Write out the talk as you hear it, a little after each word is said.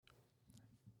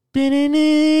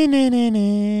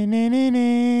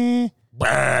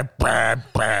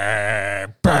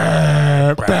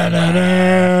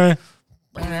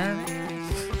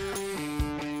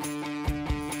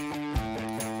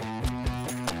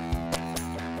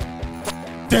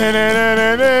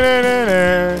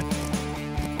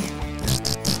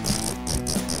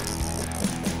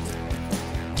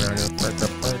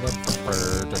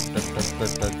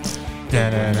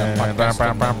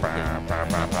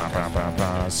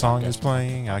Song is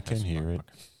playing, I can hear it.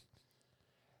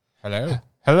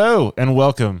 Hello, and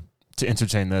welcome to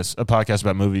Entertain This, a podcast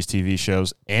about movies, TV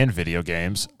shows, and video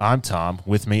games. I'm Tom.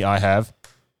 With me, I have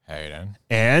Hayden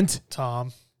and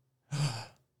Tom.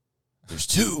 There's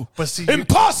two. But see,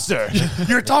 Imposter!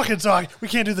 you're talking, so we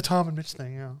can't do the Tom and Mitch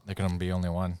thing. Yeah, There can be only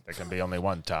one. There can be only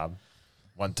one Tom.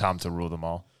 One Tom to rule them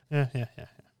all. yeah.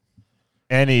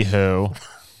 Anywho,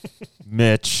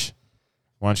 Mitch,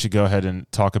 why don't you go ahead and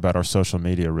talk about our social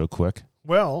media real quick?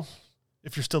 Well,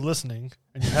 if you're still listening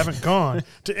and you haven't gone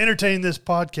to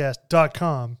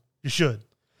entertainthis.podcast.com, you should.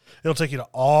 It'll take you to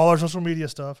all our social media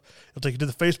stuff. It'll take you to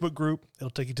the Facebook group. It'll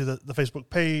take you to the Facebook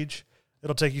page.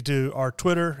 It'll take you to our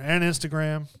Twitter and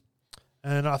Instagram.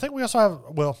 And I think we also have,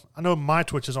 well, I know my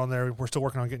Twitch is on there. We're still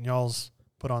working on getting y'all's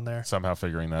put on there. Somehow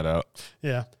figuring that out.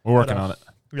 Yeah. We're working on it.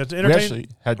 We got to We entertain. actually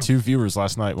had 2 viewers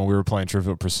last night when we were playing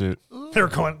Trivial Pursuit. They were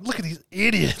going, look at these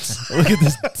idiots. Look at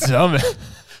this dumb.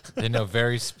 They know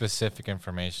very specific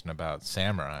information about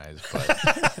samurais,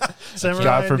 but Samurai,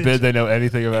 God forbid Ninja. they know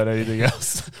anything about anything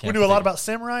else. We knew a lot about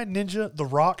Samurai, Ninja, The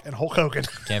Rock, and Hulk Hogan.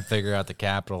 can't figure out the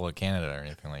capital of Canada or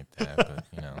anything like that. But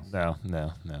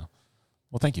No.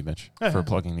 Well, thank you, Mitch, for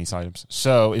plugging these items.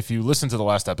 So if you listened to the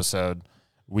last episode,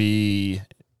 we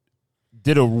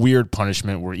did a weird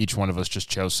punishment where each one of us just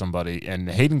chose somebody, and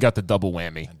Hayden got the double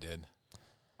whammy, I did.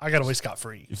 I got away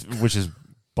scot-free. which is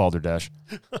Balderdash.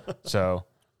 So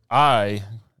I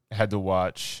had to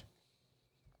watch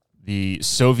the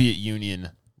Soviet Union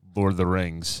Lord of the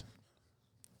Rings,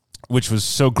 which was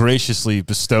so graciously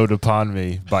bestowed upon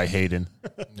me by Hayden.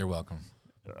 You're welcome.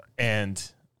 And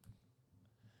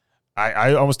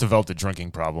I almost developed a drinking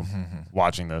problem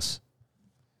watching this.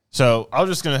 So I was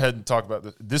just going to head and talk about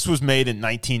this. This was made in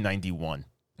 1991.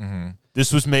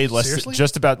 This was made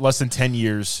just about less than 10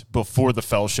 years before the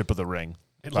Fellowship of the Ring.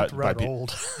 It looked rather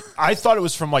old. I thought it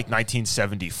was from like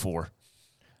 1974.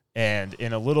 And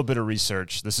in a little bit of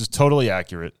research, this is totally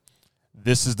accurate.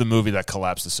 This is the movie that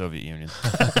collapsed the Soviet Union.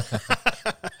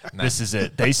 This is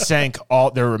it. They sank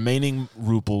all their remaining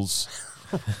rubles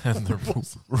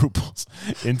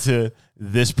into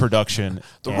this production.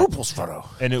 The Ruples photo.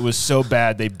 And it was so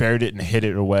bad, they buried it and hid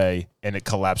it away, and it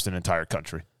collapsed an entire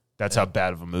country. That's how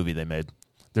bad of a movie they made.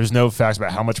 There's no facts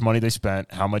about how much money they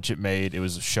spent, how much it made. It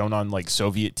was shown on like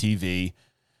Soviet TV.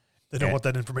 They don't want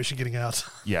that information getting out.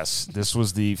 Yes, this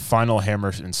was the final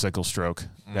hammer and sickle stroke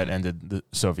that ended the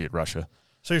Soviet Russia.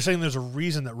 So you're saying there's a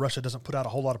reason that Russia doesn't put out a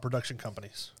whole lot of production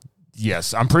companies?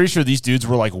 Yes, I'm pretty sure these dudes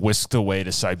were like whisked away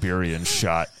to Siberia and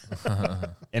shot.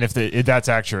 And if that's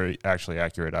actually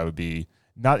accurate, I would be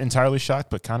not entirely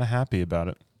shocked, but kind of happy about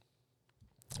it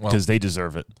because they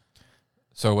deserve it.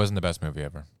 So it wasn't the best movie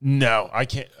ever. No, I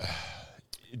can't.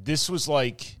 This was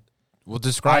like, Well, I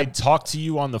describe. talked to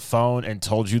you on the phone and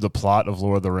told you the plot of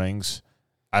Lord of the Rings.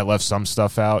 I left some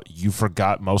stuff out. You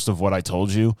forgot most of what I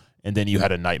told you, and then you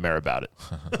had a nightmare about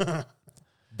it.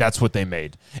 That's what they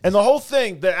made. And the whole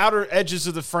thing, the outer edges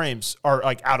of the frames are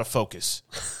like out of focus.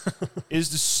 Is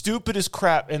the stupidest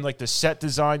crap, and like the set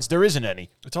designs, there isn't any.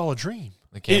 It's all a dream.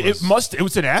 It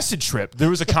was an acid trip. There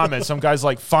was a comment. Some guys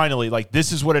like, finally, like,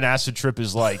 this is what an acid trip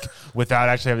is like without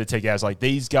actually having to take acid. Like,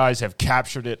 these guys have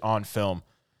captured it on film.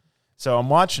 So I'm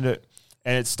watching it,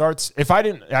 and it starts. If I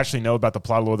didn't actually know about the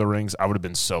plot of Lord of the Rings, I would have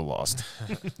been so lost.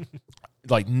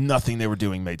 Like, nothing they were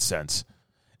doing made sense.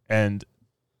 And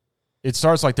it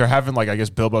starts like they're having, like, I guess,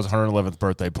 Bilbo's 111th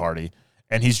birthday party,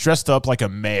 and he's dressed up like a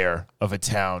mayor of a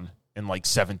town in, like,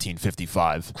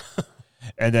 1755.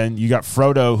 And then you got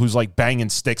Frodo, who's like banging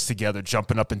sticks together,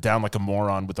 jumping up and down like a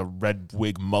moron with a red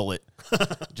wig mullet,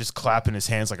 just clapping his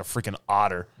hands like a freaking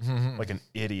otter, like an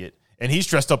idiot. And he's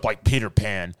dressed up like Peter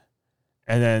Pan.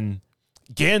 And then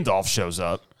Gandalf shows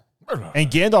up,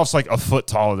 and Gandalf's like a foot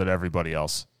taller than everybody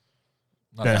else,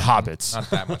 than hobbits. Not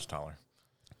that much taller.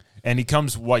 And he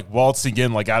comes like waltzing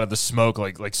in, like out of the smoke,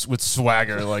 like with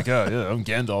swagger, like, oh yeah, I'm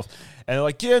Gandalf. And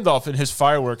like Gandalf in his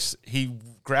fireworks, he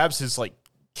grabs his like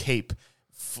cape,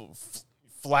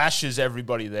 flashes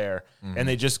everybody there, and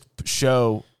they just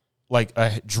show like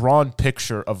a drawn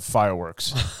picture of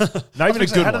fireworks. Not even a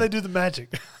good one. How do they do the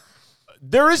magic?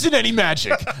 There isn't any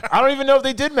magic. I don't even know if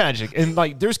they did magic. And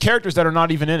like, there's characters that are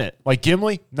not even in it. Like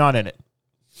Gimli, not in it.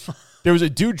 there was a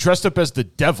dude dressed up as the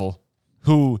devil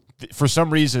who, for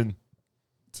some reason,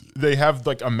 they have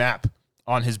like a map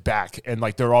on his back, and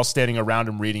like they're all standing around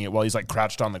him reading it while he's like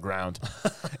crouched on the ground.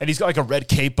 And he's got like a red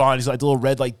cape on. He's like the little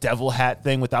red like devil hat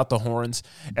thing without the horns.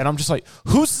 And I'm just like,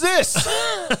 who's this?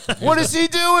 What is he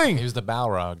doing? He was the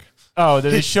Balrog. Oh,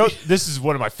 they showed. This is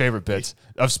one of my favorite bits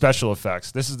of special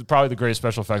effects. This is probably the greatest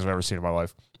special effects I've ever seen in my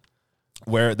life,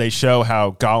 where they show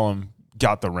how Gollum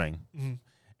got the ring,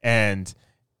 and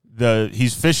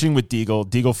he's fishing with Deagle.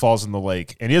 Deagle falls in the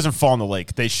lake, and he doesn't fall in the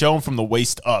lake. They show him from the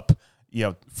waist up,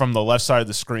 from the left side of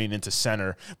the screen into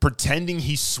center, pretending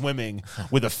he's swimming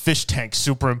with a fish tank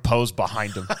superimposed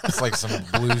behind him. It's like some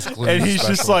Blue's Clues. And he's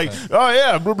just like, oh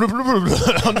yeah, blah, blah, blah, blah,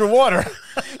 blah, underwater.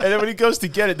 And then when he goes to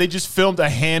get it, they just filmed a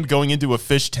hand going into a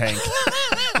fish tank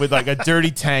with like a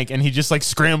dirty tank, and he just like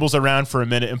scrambles around for a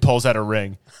minute and pulls out a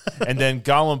ring. And then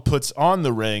Gollum puts on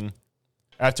the ring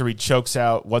after he chokes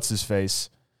out what's his face,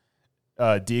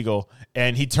 Deagle,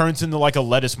 and he turns into like a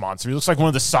lettuce monster. He looks like one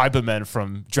of the Cybermen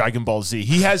from Dragon Ball Z.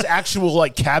 He has actual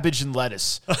like cabbage and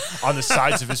lettuce on the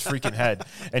sides of his freaking head,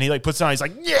 and he like puts it on. He's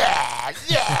like, yeah.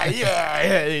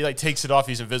 And he like takes it off.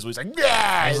 He's invisible. He's like,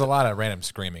 yeah. There's a lot of random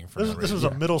screaming. This was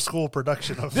a middle school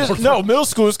production of No, middle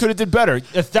schoolers could have did better.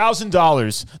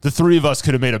 $1,000, the three of us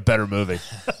could have made a better movie.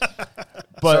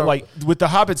 But like with the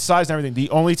Hobbit's size and everything,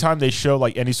 the only time they show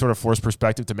like any sort of forced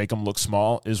perspective to make them look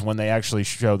small is when they actually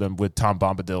show them with Tom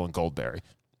Bombadil and Goldberry.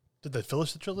 Did they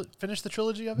finish the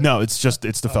trilogy of it? No, it's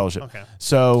the Fellowship. Okay.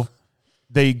 So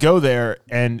they go there,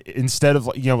 and instead of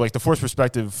like the forced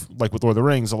perspective, like with Lord of the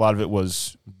Rings, a lot of it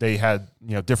was they had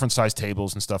different sized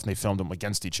tables and stuff, and they filmed them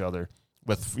against each other.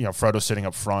 With Frodo sitting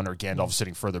up front or Gandalf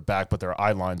sitting further back, but their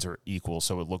eye lines are equal,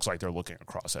 so it looks like they're looking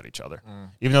across at each other,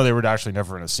 even though they were actually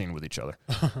never in a scene with each other.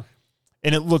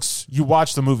 And it looks, you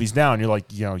watch the movies now, and you're like,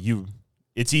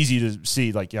 it's easy to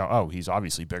see, like, oh, he's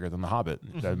obviously bigger than the Hobbit.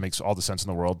 That makes all the sense in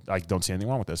the world. I don't see anything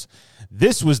wrong with this.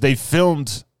 They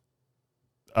filmed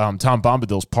Tom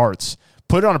Bombadil's parts,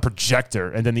 put it on a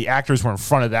projector, and then the actors were in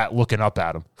front of that looking up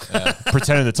at him,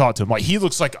 pretending to talk to him. Like, he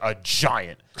looks like a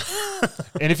giant.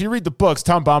 And if you read the books,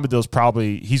 Tom Bombadil's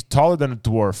he's taller than a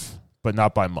dwarf, but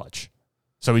not by much.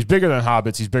 So he's bigger than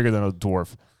hobbits, he's bigger than a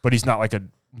dwarf, but he's not like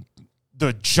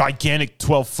the gigantic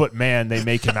 12-foot man they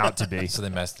make him out to be. So they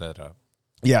messed that up.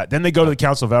 Yeah, then they go to the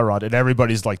Council of Elrond, and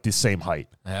everybody's like the same height.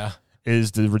 Yeah. It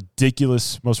is the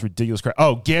most ridiculous crap.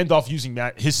 Oh, Gandalf using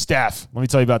his staff. Let me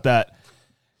tell you about that.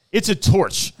 It's a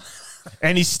torch.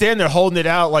 And he's standing there holding it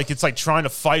out like it's like trying to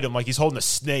fight him, like he's holding a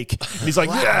snake. And he's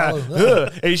like,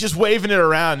 and he's just waving it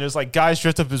around. There's like guys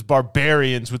dressed up as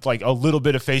barbarians with like a little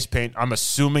bit of face paint. I'm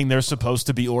assuming they're supposed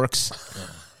to be orcs.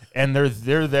 And they're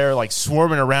there like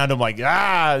swarming around him like,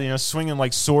 swinging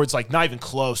like swords, like not even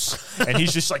close. And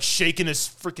he's just like shaking his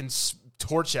freaking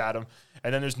torch at him.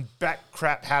 And then there's back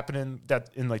crap happening that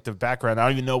in like the background. I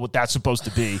don't even know what that's supposed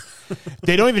to be.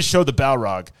 They don't even show the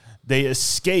Balrog. They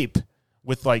escape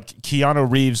with like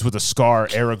Keanu Reeves with a scar,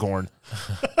 Aragorn,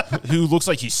 who looks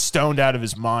like he's stoned out of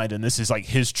his mind, and this is like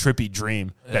his trippy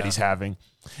dream that he's having.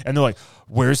 And they're like,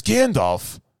 "Where's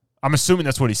Gandalf?" I'm assuming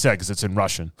that's what he said because it's in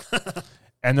Russian.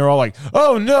 And they're all like,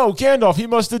 "Oh no, Gandalf, he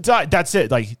must have died." That's it.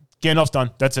 Like Gandalf's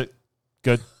done. That's it.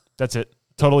 Good. That's it.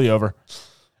 Totally over.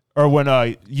 Or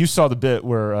when you saw the bit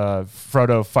where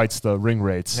Frodo fights the ring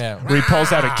wraiths, where he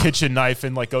pulls out a kitchen knife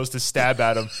and like goes to stab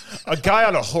at him, a guy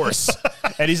on a horse,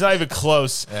 and he's not even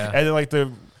close. Yeah. And then like the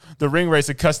ring wraiths,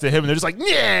 it cuts to him, and they're just like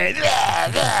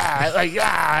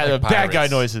bad guy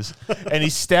noises. And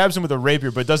he stabs him with a rapier,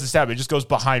 but it doesn't stab him. It just goes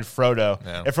behind Frodo,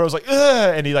 and Frodo's like,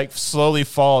 ugh, and he like slowly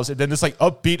falls, and then this like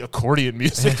upbeat accordion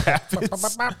music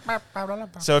happens.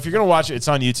 So if you're gonna watch it, it's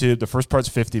on YouTube. The first part's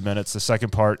 50 minutes. The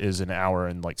second part is an hour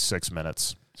and like 6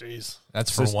 minutes. Jeez, that's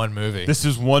for one movie. This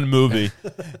is one movie,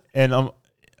 and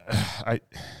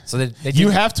you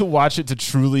have to watch it to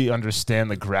truly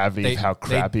understand the gravity of how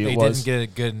crappy it was. They didn't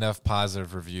get a good enough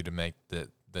positive review to make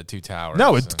the Two Towers.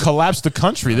 No, it collapsed the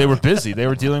country. They were busy. They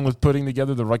were dealing with putting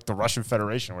together the Russian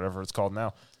Federation, whatever it's called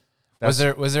now. Was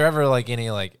there ever like any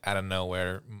like out of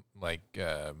nowhere like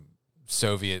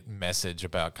Soviet message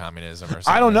about communism or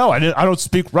something? I don't know. I don't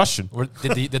speak Russian.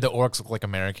 Did the orcs look like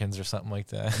Americans or something like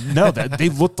that? No, they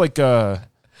looked like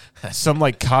some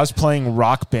like cosplaying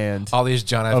rock band. All these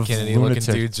John F. Kennedy looking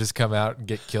dudes just come out and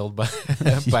get killed by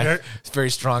very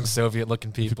strong Soviet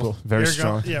looking people. Very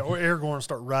strong. Yeah, or Aragorn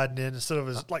start riding in instead of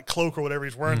his like cloak or whatever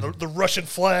he's wearing, the Russian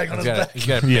flag on his back. He's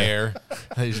got a bear.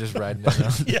 He's just riding in.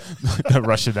 The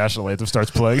Russian national anthem starts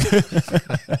playing.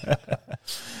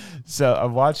 So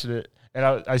I'm watching it, and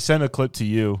I sent a clip to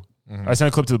you. I sent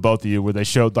a clip to the both of you where they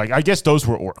showed like, I guess those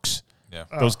were orcs. Yeah.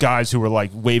 Those guys who were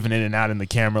like waving in and out in the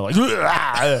camera, like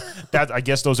that. I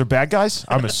guess those are bad guys.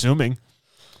 I'm assuming.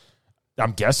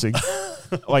 I'm guessing.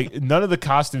 Like none of the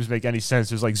costumes make any sense.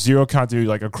 There's like zero continuity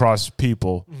like across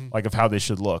people, like of how they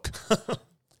should look.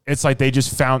 It's like they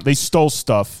stole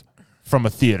stuff from a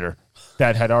theater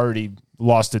that had already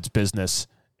lost its business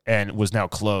and was now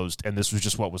closed, and this was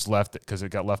just what was left because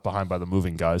it got left behind by the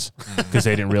moving guys because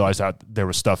they didn't realize that there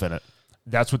was stuff in it.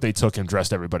 That's what they took and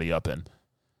dressed everybody up in.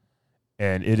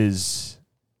 And there's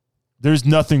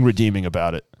nothing redeeming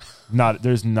about it.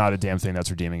 There's not a damn thing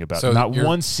that's redeeming about it. Not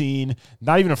one scene,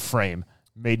 not even a frame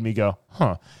made me go,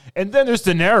 huh. And then there's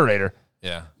the narrator.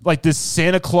 Yeah. Like this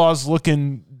Santa Claus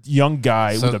looking young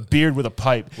guy with a beard with a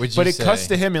pipe. But it cuts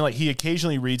to him and like he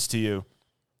occasionally reads to you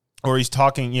or he's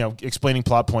talking, explaining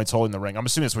plot points, holding the ring. I'm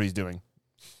assuming that's what he's doing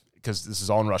because this is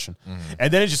all in Russian.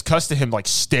 And then it just cuts to him like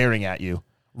staring at you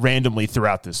randomly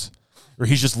throughout this. Or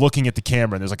he's just looking at the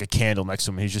camera and there's like a candle next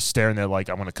to him. He's just staring there like,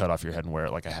 I'm going to cut off your head and wear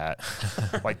it like a hat.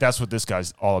 Like that's what this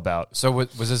guy's all about. So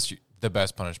was this the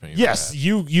best punishment Yes,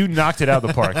 you knocked it out of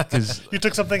the park because you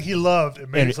took something he loved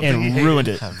and made it something he hated. ruined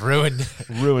it.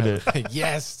 Ruined it.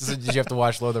 Yes. So did you have to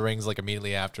watch Lord of the Rings like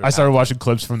immediately after? I started watching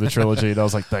clips from the trilogy and I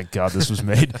was like, thank God this was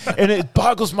made. And it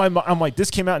boggles my mind. I'm like,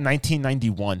 this came out in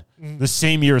 1991, the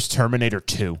same year as Terminator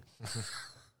 2.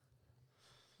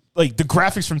 Like the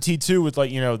graphics from T2 with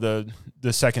like,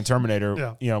 the second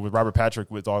Terminator, with Robert Patrick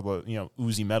with all the,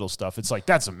 Uzi metal stuff. It's like,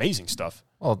 that's amazing stuff.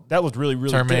 Well, that looked really,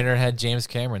 really Terminator good. had James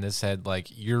Cameron. This had like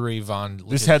Yuri von.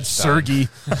 This had Sergey.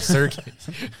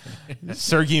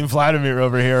 Sergey and Vladimir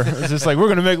over here. It's just like, we're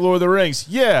going to make Lord of the Rings.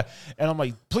 Yeah. And I'm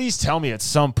like, please tell me at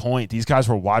some point these guys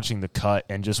were watching the cut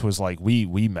and just was like, we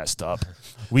messed up.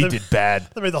 We did bad.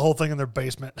 They made the whole thing in their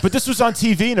basement. But this was on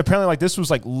TV and apparently like this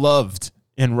was like loved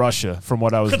in Russia, from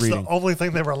what I was reading. It's the only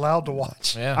thing they were allowed to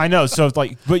watch. Yeah. I know. So,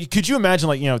 like, but could you imagine,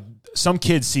 like, some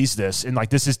kid sees this and, like,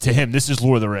 this is to him, this is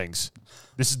Lord of the Rings.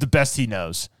 This is the best he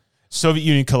knows. Soviet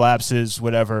Union collapses,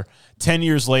 whatever. 10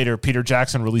 years later, Peter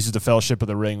Jackson releases The Fellowship of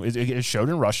the Ring. It showed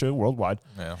in Russia, worldwide.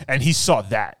 Yeah. And he saw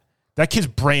that. That kid's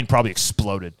brain probably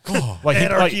exploded. Like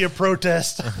anarchy and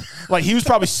protest. Like, he was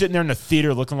probably sitting there in the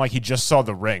theater looking like he just saw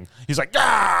The Ring. He's like,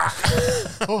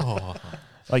 ah!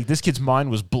 Like, this kid's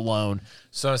mind was blown.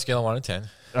 So on a scale of 1 to 10.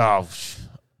 Oh,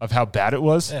 of how bad it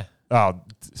was? Yeah. Oh,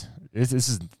 this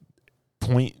is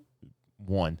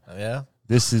 0.1. Yeah?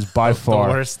 This is by far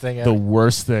the worst thing ever. The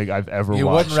worst thing I've ever watched. You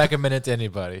wouldn't recommend it to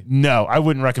anybody? No, I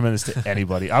wouldn't recommend this to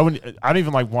anybody. I don't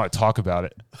even like want to talk about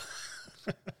it.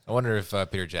 I wonder if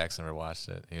Peter Jackson ever watched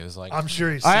it. He was like, I'm sure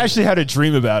he's I actually had a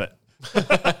dream about it.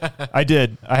 I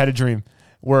did. I had a dream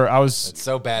where I was... It's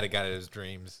so bad it got in his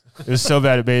dreams. It was so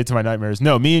bad it made it to my nightmares.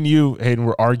 No, me and you, Hayden,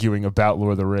 were arguing about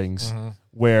Lord of the Rings,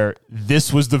 where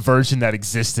this was the version that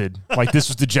existed. Like, this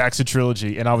was the Jackson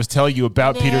trilogy, and I was telling you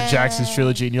about Peter Jackson's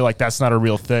trilogy, and you're like, that's not a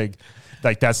real thing.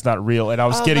 Like, that's not real. And I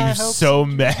was getting so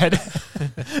mad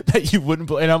that you wouldn't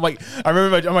believe. And I'm like, I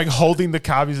remember I'm like holding the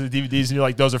copies of the DVDs, and you're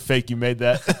like, those are fake. You made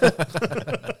that.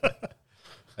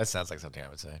 That sounds like something I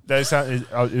would say.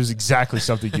 It was exactly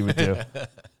something you would do.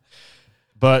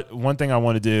 But one thing I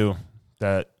want to do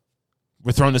that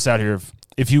we're throwing this out here.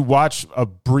 If you watch a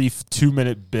brief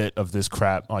 2-minute bit of this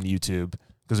crap on YouTube,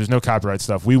 because there's no copyright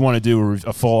stuff, we want to do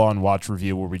a full-on watch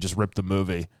review where we just rip the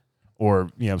movie or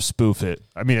spoof it.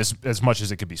 I mean, as much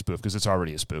as it could be spoofed because it's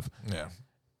already a spoof. Yeah.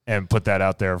 And put that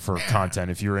out there for content.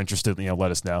 If you're interested,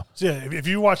 let us know. So yeah, if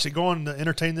you watch it, go on to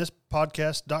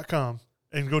entertainthispodcast.com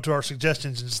and go to our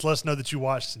suggestions and just let us know that you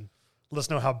watched and let us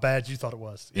know how bad you thought it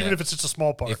was, even if it's just a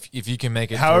small part. If you can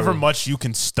make it, however through, much you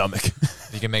can stomach, if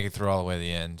you can make it through all the way to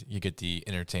the end, you get the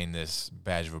entertain this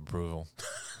badge of approval.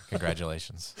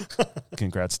 Congratulations!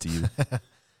 Congrats to you.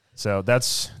 So that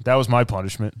was my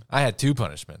punishment. I had 2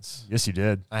 punishments. Yes, you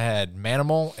did. I had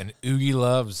Manimal and Oogie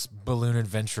Love's Balloon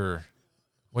Adventure.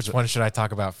 Which one should I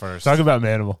talk about first? Talk about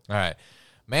Manimal. All right,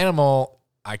 Manimal.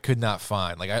 I could not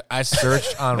find. Like I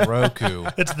searched on Roku.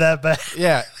 It's that bad.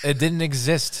 Yeah, it didn't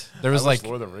exist. There was like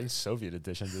Lord of the Rings Soviet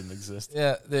edition didn't exist.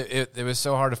 Yeah, it was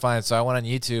so hard to find. So I went on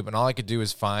YouTube, and all I could do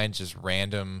was find just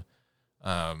random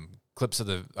clips of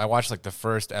the. I watched like the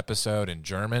first episode in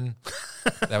German.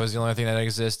 That was the only thing that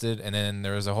existed, and then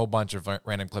there was a whole bunch of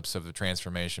random clips of the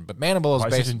transformation. But Manimal is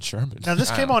based in German. Now this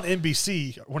came on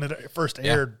NBC when it first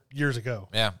aired years ago.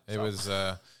 Yeah, it was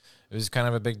kind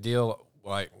of a big deal.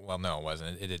 Well, no, it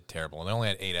wasn't. It did terrible. They only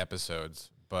had 8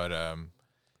 episodes, but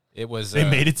it was. They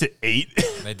made it to 8.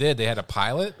 They did. They had a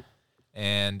pilot,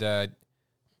 and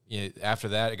after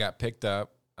that, it got picked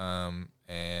up. And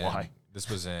why?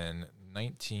 This was in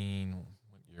what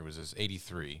year was this?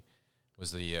 83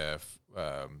 was the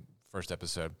first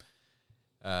episode,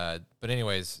 But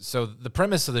anyways, so the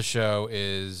premise of the show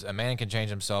is a man can change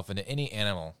himself into any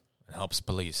animal and helps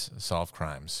police solve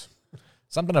crimes.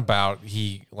 Something about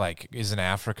he like is in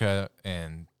Africa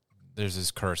and there's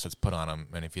this curse that's put on him,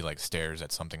 and if he like stares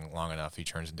at something long enough, he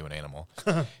turns into an animal.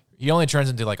 He only turns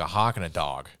into like a hawk and a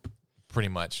dog, pretty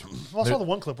much. I saw the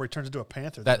one clip where he turns into a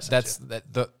panther.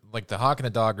 The hawk and the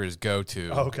dog are his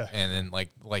go-to. Oh, okay. And then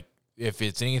like if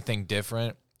it's anything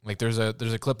different, like there's a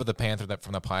clip of the panther that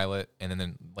from the pilot, and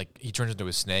then like he turns into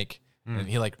a snake, and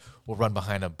he like will run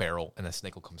behind a barrel, and the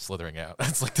snake will come slithering out.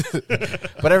 That's like,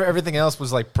 but everything else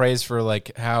was like praised for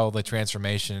like how the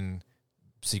transformation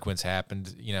sequence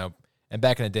happened, you know. And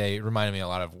back in the day, it reminded me a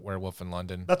lot of Werewolf in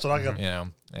London. That's what I got you know,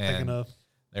 thinking and of.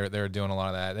 they were doing a lot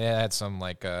of that. They had some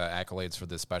like accolades for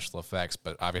the special effects,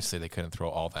 but obviously they couldn't throw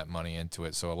all that money into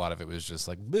it, so a lot of it was just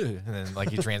like, bleh, and then like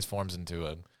he transforms into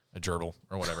a gerbil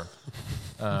or whatever.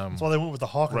 That's why they went with the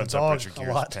hawk and the Runs up dog Richard a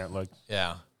Gere's lot. pant leg.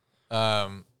 Yeah.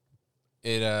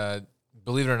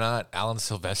 Believe it or not, Alan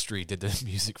Silvestri did the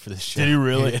music for this show. Did he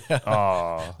really? Yeah.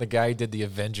 Oh, The guy who did the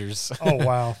Avengers. Oh,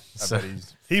 wow. So, I bet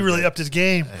he's He really upped his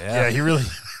game. yeah. He really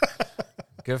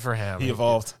good for him. he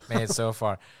evolved. Made it so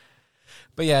far.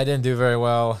 But yeah, it didn't do very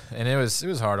well, and it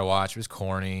was hard to watch. It was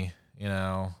corny, you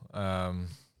know.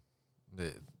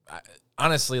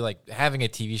 Honestly, like having a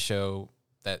TV show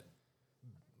that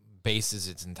bases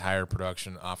its entire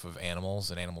production off of animals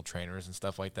and animal trainers and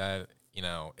stuff like that, you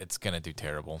know, it's gonna do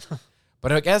terrible.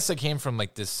 But I guess it came from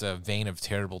like this vein of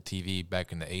terrible TV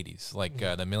back in the 80s, like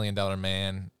the $1 Million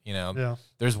Man. You know, Yeah.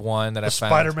 there's one that I The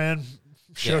found. Spider-Man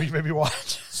show Yeah. you maybe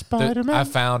watch. I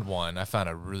found one. I found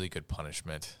a really good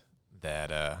punishment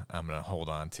that I'm going to hold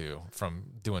on to from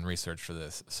doing research for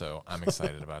this. So I'm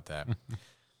excited about that.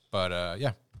 But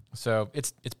yeah, so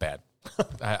it's bad.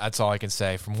 That's all I can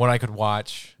say. From what I could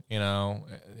watch, you know,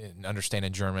 and understand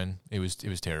in German, it was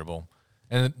terrible.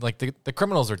 And like the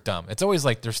criminals are dumb. It's always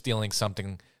like they're stealing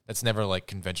something that's never like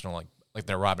conventional, like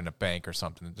they're robbing a bank or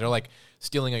something. They're like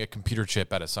stealing like a computer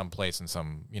chip out of some place in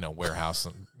some, you know, warehouse,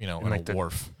 you know, in Like a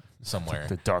wharf somewhere.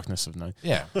 The darkness of night.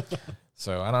 Yeah.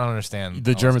 So I don't understand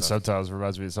The all German this stuff. subtitles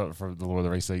reminds me of something from the Lord of the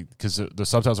Rings thing, because the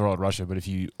subtitles are all in Russian, but if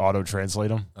you auto translate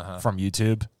them from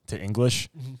YouTube to English,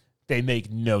 they make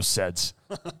no sense.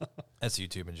 That's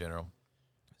YouTube in general.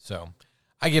 So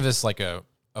I give this like a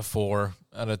 4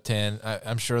 out of 10.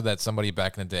 I'm sure that somebody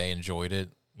back in the day enjoyed it,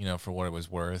 you know, for what it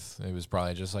was worth. It was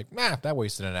probably just like, that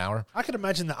wasted an hour. I could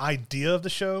imagine the idea of the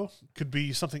show could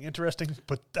be something interesting,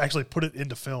 but actually put it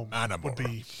into film would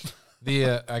be...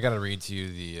 I got to read to you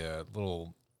the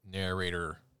little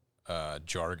narrator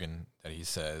jargon that he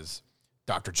says.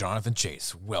 Dr. Jonathan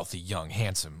Chase, wealthy, young,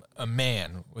 handsome, a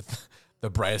man with the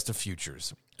brightest of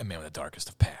futures, a man with the darkest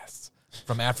of pasts.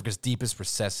 From Africa's deepest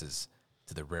recesses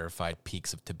to the rarefied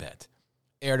peaks of Tibet.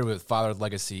 Heir to his father's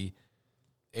legacy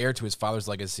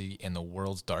and the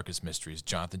world's darkest mysteries,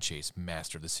 Jonathan Chase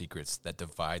mastered the secrets that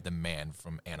divide the man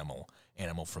from animal,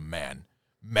 animal from man.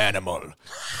 Manimal.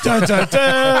 Dun, dun,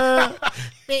 dun.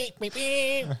 I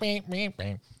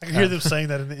can hear them saying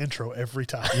that in the intro every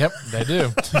time. Yep, they do.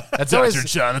 That's Dr. always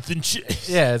Jonathan Chase.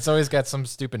 yeah. It's always got some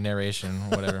stupid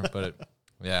narration, whatever. But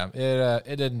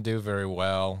it didn't do very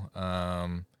well.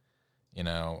 You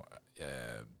know,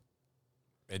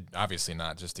 it obviously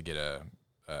not just to get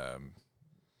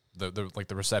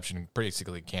the reception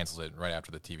basically canceled it right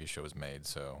after the TV show was made.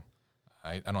 So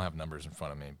I don't have numbers in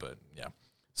front of me, but yeah.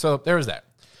 So there was that.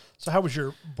 So how was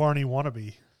your Barney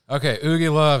wannabe? Okay, Oogie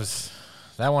Loves.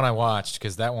 That one I watched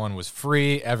because that one was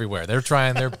free everywhere. They're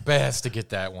trying their best to get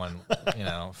that one, you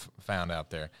know, found out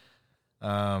there.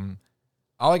 All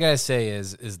I gotta say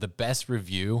is the best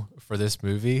review for this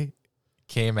movie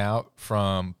came out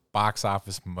from Box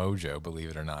Office Mojo.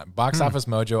 Believe it or not, Box Office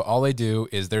Mojo. All they do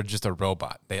is they're just a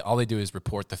robot. All they do is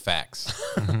report the facts.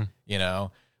 You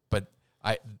know.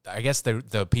 I guess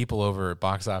the people over at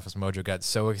Box Office Mojo got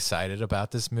so excited about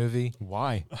this movie.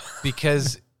 Why?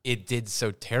 Because it did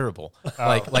so terrible.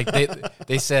 Like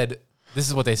they said, this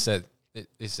is what they said.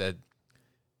 They said,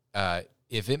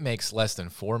 if it makes less than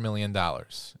 $4 million,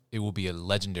 it will be a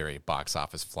legendary box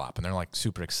office flop. And they're like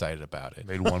super excited about it.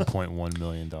 Made $1.1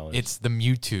 million. It's the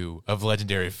Mewtwo of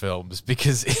legendary films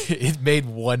because it made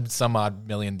 $1 odd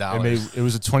million. It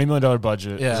was a $20 million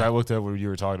budget. Yeah. As I looked at what you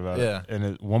were talking about. Yeah. And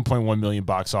it 1.1 million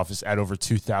box office at over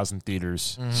 2,000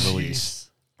 theaters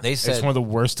release. They said It's one of the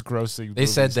worst grossing They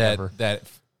said movies ever. that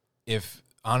if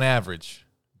on average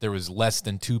there was less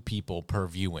than 2 people per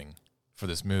viewing for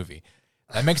this movie,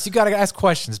 that makes you got to ask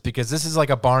questions because this is like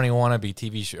a Barney wannabe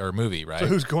TV show or movie, right? So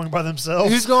who's going by themselves?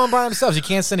 Who's going by themselves? You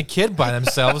can't send a kid by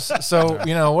themselves. So,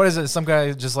 you know, what is it? Some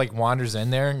guy just like wanders in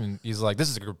there and he's like, this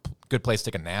is a good place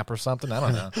to take a nap or something. I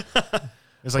don't know.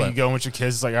 It's like But- you go in with your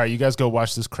kids. It's like, all right, you guys go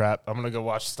watch this crap. I'm gonna go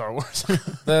watch Star Wars.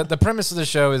 The premise of the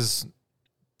show is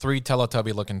 3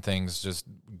 Teletubby looking things just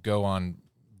go on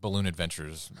balloon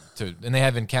adventures and they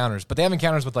have encounters, but they have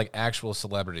encounters with like actual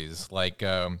celebrities like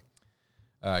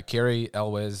Carrie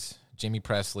Elwes, Jamie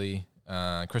Presley,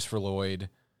 Christopher Lloyd,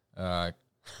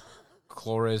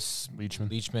 Cloris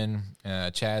Leachman,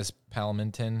 Chaz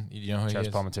Palmintton. You know who he is?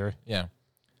 Chaz Palminteri. Yeah.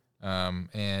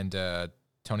 And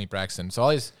Tony Braxton. So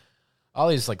all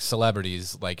these like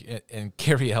celebrities, like, and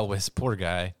Carrie Elwes, poor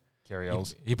guy. Carrie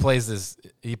Ells. He plays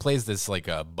this like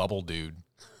a bubble dude,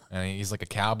 and he's like a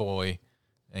cowboy,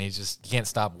 and he can't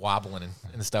stop wobbling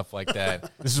and stuff like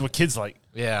that. This is what kids like.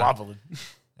 Yeah. Wobbling.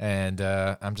 And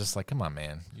I'm just like, come on,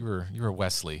 man, you were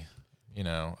Wesley,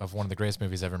 of one of the greatest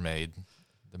movies ever made,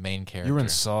 the main character. You were in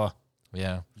Saw.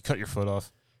 Yeah. You cut your foot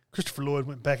off. Christopher Lloyd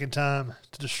went back in time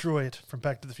to destroy it from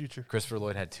Back to the Future. Christopher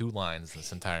Lloyd had 2 lines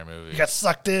this entire movie. He got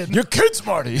sucked in. Your kids,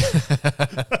 Marty.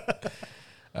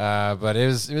 But it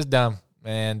was dumb.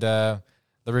 And the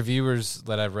reviewers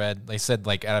that I've read, they said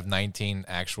like out of 19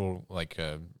 actual like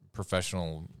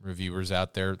professional reviewers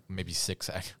out there, maybe 6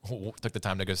 took the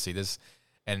time to go see this,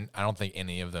 and I don't think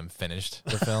any of them finished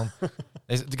the film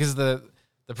because the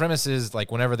premise is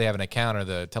like whenever they have an encounter,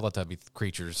 the Teletubby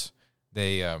creatures,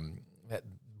 they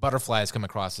butterflies come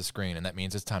across the screen, and that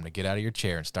means it's time to get out of your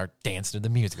chair and start dancing to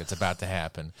the music that's about to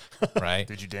happen. Right?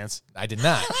 Did you dance? I did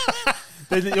not.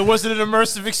 It wasn't an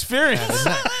immersive experience.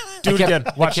 Do it again.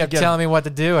 Watch They it kept again. telling me what to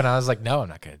do, and I was like, no, I'm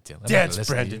not going to do it. I'm not gonna Dance,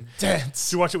 listen to you. Brendan. Dance.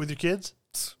 Did you watch it with your kids?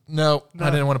 No,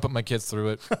 I didn't want to put my kids through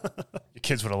it. Your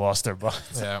kids would have lost their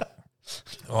minds. Yeah.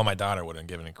 Well, my daughter wouldn't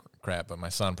give any crap, but my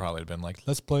son probably would have been like,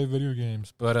 let's play video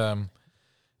games. But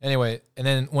anyway, and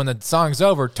then when the song's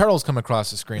over, turtles come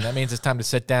across the screen. That means it's time to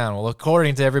sit down. Well,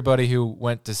 according to everybody who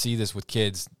went to see this with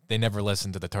kids, they never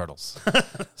listened to the turtles.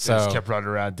 So Just kept running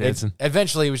around dancing.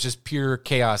 eventually it was just pure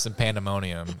chaos and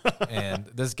pandemonium. And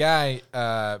this guy,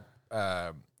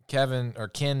 Ken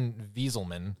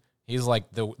Wieselman, he's like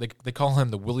they call him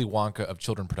the Willy Wonka of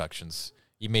children productions.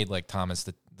 He made like Thomas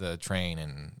the Train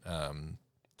and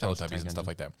Teletubbies and stuff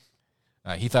like that.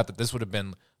 He thought that this would have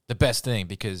been the best thing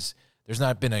because there's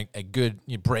not been a good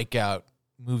breakout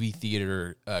movie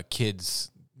theater kids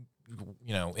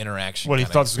interaction. What, he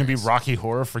kinda thought this was going to be experience. Rocky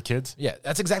Horror for kids? Yeah,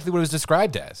 that's exactly what it was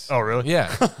described as. Oh, really?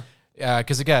 Yeah.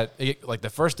 Because like the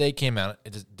first day it came out,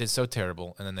 it just did so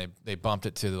terrible, and then they bumped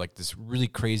it to like this really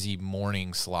crazy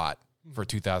morning slot for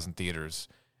 2,000 theaters,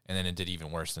 and then it did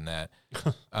even worse than that.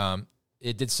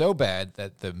 It did so bad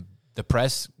that the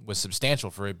press was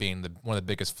substantial for it being one of the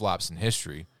biggest flops in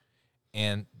history,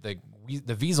 and the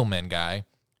Wieselman guy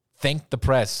thanked the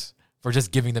press for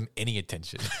just giving them any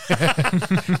attention.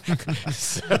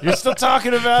 You're still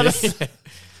talking about it?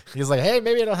 He's like, hey,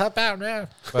 maybe it'll help out now.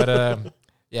 But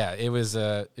yeah, it was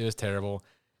terrible.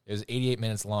 It was 88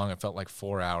 minutes long. It felt like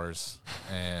 4 hours.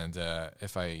 And I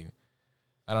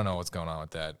don't know what's going on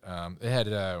with that. It had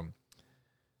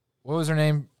what was her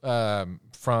name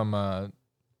from?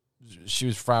 She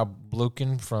was Frau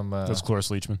Bluchen from. That's Cloris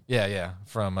Leachman. Yeah,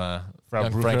 from Frau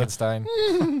Young Brucha? Frankenstein.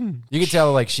 You could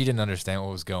tell like she didn't understand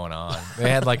what was going on. They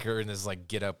had like her in this like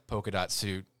get up polka dot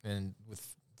suit and with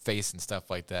face and stuff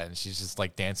like that, and she's just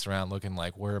like dancing around looking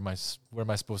like where am I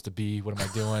supposed to be? What am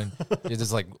I doing? It's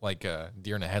just like a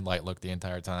deer in a headlight look the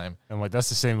entire time. And like that's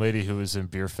the same lady who was in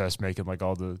Beer Fest making like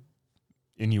all the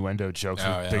innuendo jokes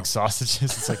Oh, with yeah. big sausages.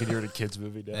 It's like you're in a kid's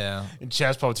movie now. Yeah, And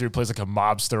Chaz Palminteri plays like a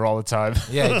mobster all the time.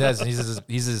 yeah, he does. He's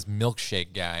this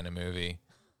milkshake guy in a movie.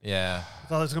 Yeah,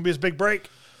 Thought it was going to be his big break.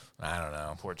 I don't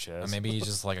know. Poor Chaz. Or maybe he's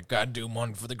just like, I gotta do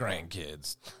one for the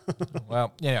grandkids.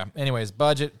 Well, yeah. Anyways,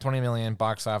 budget $20 million,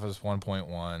 box office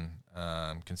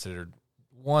 1.1. Considered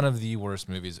one of the worst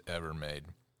movies ever made.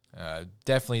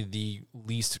 Definitely the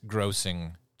least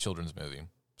grossing children's movie.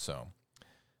 So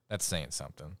that's saying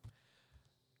something.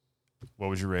 What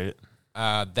would you rate it?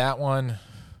 That one,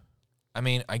 I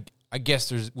mean, I guess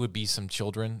there would be some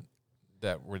children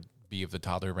that would be of the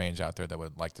toddler range out there that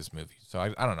would like this movie. So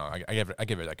I don't know. I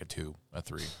give it like a 2, a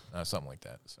 3, something like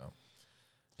that. So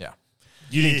yeah.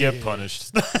 You didn't get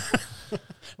punished. Well,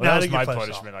 No, I that was didn't get my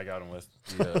punished. punishment. I got him with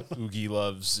the Oogie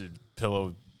Loves and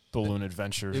Pillow Balloon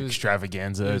Adventure It was-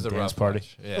 Extravaganza It was a dance rough party.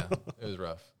 watch. Yeah, it was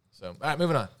rough. So all right,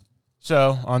 moving on.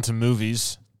 So on to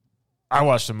movies. I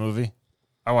watched a movie.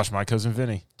 I watched My Cousin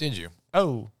Vinny. Did you?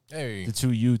 Oh, Hey. the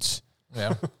 2 Utes.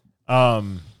 Yeah.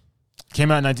 Came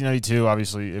out in 1992.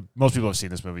 Obviously, most people have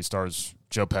seen this movie. It stars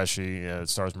Joe Pesci. It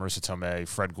stars Marissa Tomei,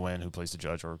 Fred Gwynn, who plays the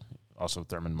judge, or also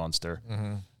Thurman Munster.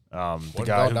 Mm-hmm. The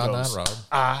guy who down goes that road.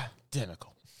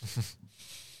 identical.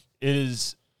 It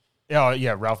is Oh,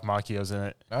 yeah, Ralph Macchio's in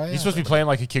it. Oh, yeah. He's supposed to be playing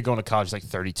like a kid going to college. He's like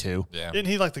 32. Yeah. Isn't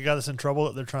he like the guy that's in trouble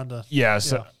that they're trying to? Yeah,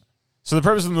 so the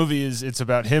purpose of the movie is it's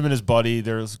about him and his buddy.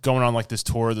 They're going on like this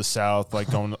tour of the South,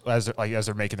 like going as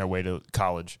they're making their way to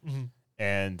college,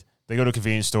 and they go to a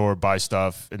convenience store, buy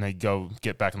stuff, and they go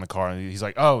get back in the car. And he's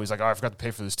like, oh, I forgot to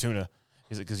pay for this tuna.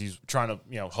 He's like, because he's trying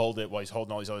to hold it while he's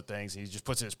holding all these other things. And he just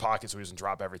puts it in his pocket so he doesn't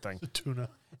drop everything. The tuna.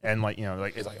 And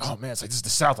it's like, oh man, it's like this is the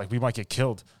South. Like we might get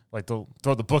killed. Like they'll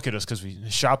throw the book at us because we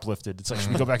shoplifted. It's like,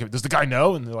 should we go back? Does the guy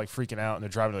know? And they're like freaking out. And they're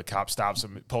driving to the cop, stops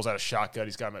him, pulls out a shotgun.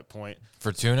 He's got him at point.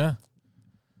 For tuna?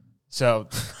 So,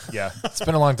 yeah. It's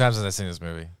been a long time since I've seen this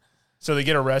movie. So they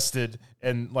get arrested,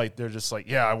 and like they're just like,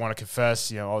 yeah, I want to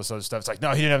confess, all this other stuff. It's like,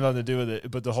 no, he didn't have nothing to do with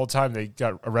it. But the whole time they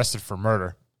got arrested for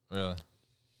murder Really?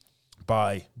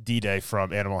 by D-Day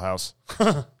from Animal House,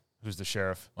 who's the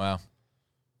sheriff. Wow.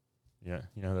 Yeah,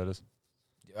 you know who that is?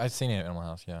 I've seen it at Animal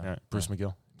House, yeah. Yeah, Bruce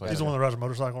McGill. He's the one that rides a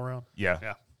motorcycle around. Yeah.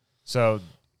 Yeah. So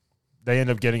they end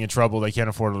up getting in trouble. They can't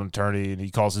afford an attorney, and he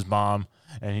calls his mom,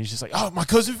 and he's just like, oh, my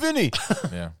cousin Vinny.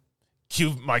 Yeah.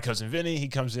 Cue my cousin Vinny. He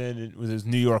comes in with his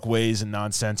New York ways and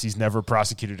nonsense. He's never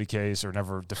prosecuted a case or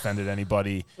never defended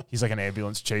anybody. He's like an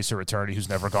ambulance chaser attorney who's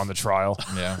never gone to trial.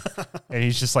 Yeah. And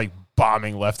he's just like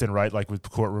bombing left and right, like with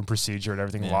courtroom procedure and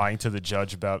everything, Yeah. lying to the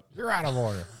judge about You're out of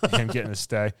order. him getting a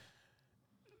stay.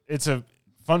 It's a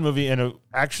fun movie, and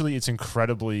actually it's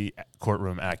incredibly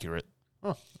courtroom accurate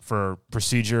for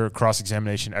procedure,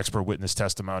 cross-examination, expert witness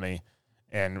testimony,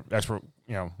 and expert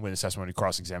witness testimony,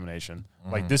 cross-examination.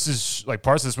 Like this is like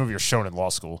parts of this movie are shown in law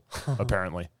school,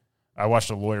 apparently. I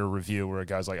watched a lawyer review where a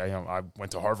guy's like, I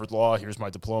went to Harvard Law, here's my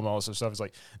diploma, all this other stuff. It's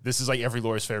like, this is like every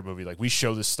lawyer's favorite movie. Like we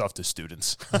show this stuff to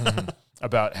students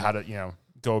about how to,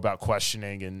 go about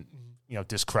questioning and,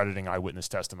 discrediting eyewitness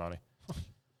testimony.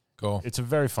 Cool. It's a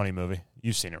very funny movie.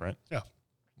 You've seen it, right? Yeah.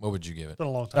 What would you give it? It's been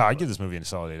a long time. I give this movie a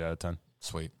solid 8 out of 10.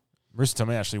 Sweet. Marissa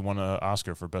Tomei actually won an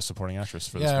Oscar for Best Supporting Actress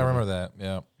for this movie. Yeah, I remember that.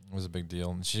 Yeah. It was a big deal.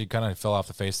 And she kind of fell off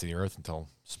the face of the earth until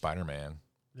Spider-Man.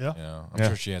 Yeah. I'm Yeah.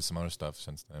 sure she had some other stuff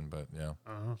since then, but yeah.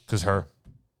 Because her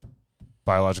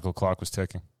biological clock was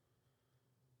ticking.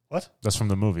 What? That's from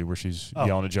the movie where she's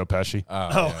yelling at Joe Pesci. Oh,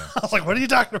 Oh, yeah. I was like, what are you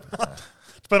talking about?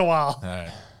 It's been a while. All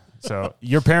right. So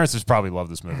your parents just probably love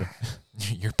this movie.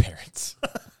 Your parents.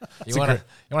 You want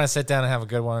to sit down and have a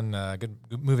good one, good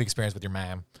movie experience with your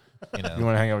mom. You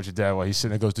want to hang out with your dad while he's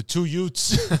sitting there, goes, the two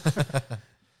Utes.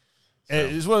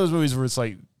 It's one of those movies where it's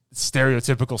like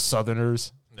stereotypical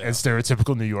Southerners and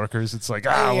stereotypical New Yorkers. It's like,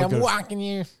 I'm walking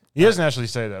you. He doesn't actually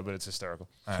say that, but it's hysterical.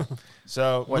 All right.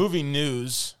 So, movie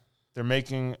news, they're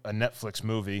making a Netflix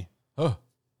movie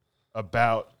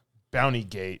about Bounty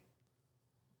Gate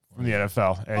from the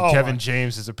NFL. And Kevin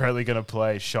James is apparently going to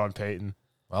play Sean Payton.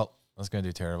 Well, that's going to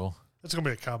do terrible. It's going to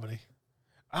be a comedy.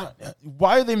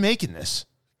 Why are they making this?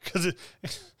 Because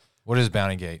What is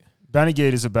Bounty Gate? Bounty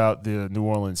Gate is about the New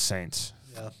Orleans Saints.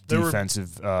 yeah, they were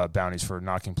Defensive bounties for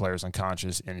knocking players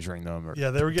unconscious, injuring them, or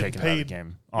they were getting taking them out of paid the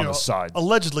game on the side.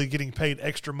 allegedly getting paid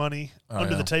extra money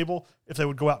under yeah. the table if they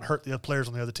would go out and hurt the other players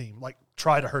on the other team, like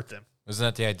try to hurt them. Isn't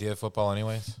that the idea of football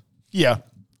anyways? Yeah.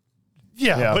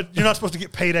 Yeah, but you're not supposed to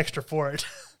get paid extra for it.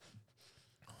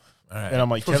 All right. And I'm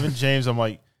like, Kevin James,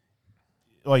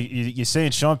 you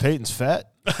saying Sean Payton's fat?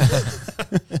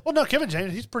 Well, no, Kevin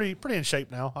James, he's pretty in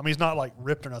shape now. I mean, he's not like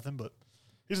ripped or nothing, but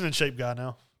he's an in shape guy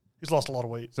now. He's lost a lot of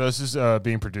weight. So this is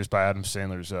being produced by Adam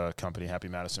Sandler's company, Happy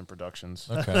Madison Productions.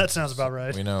 Okay. That sounds about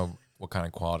right. We know what kind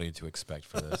of quality to expect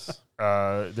for this.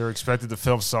 They're expected to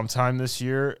film sometime this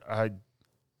year.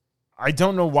 I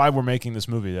don't know why we're making this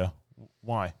movie though.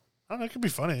 Why? I don't know. It could be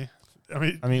funny. I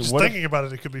mean just what if- thinking about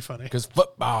it, it could be funny. Because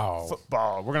football.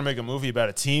 Football. We're gonna make a movie about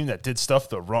a team that did stuff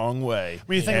the wrong way. I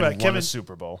mean, you think and about it, won a Kevin-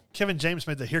 Super Bowl. Kevin James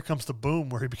made the Here Comes the Boom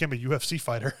where he became a UFC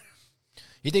fighter.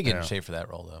 He did get Yeah. in shape for that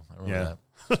role, though. I remember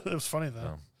Yeah. that. It was funny though.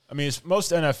 No. I mean,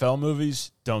 most NFL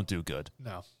movies don't do good.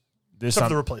 No, This except time,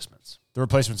 for the replacements. The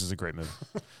Replacements is a great movie,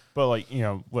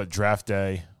 but Draft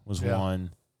Day was Yeah.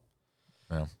 one.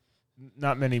 No.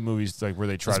 Not many movies where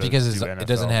they try It's to because do it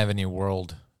doesn't NFL. have any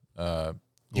world.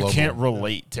 You Global. can't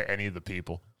relate to any of the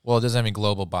people. Well, it doesn't have any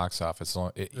global box office.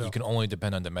 Yeah. You can only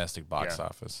depend on domestic box Yeah.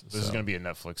 office. This is going to be a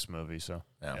Netflix movie, so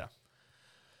Yeah. Yeah.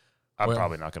 I'm Well-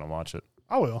 probably not going to watch it.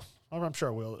 I will. I'm sure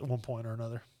I will at one point or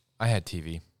another. I had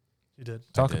TV. You did.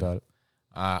 Talk did. about it.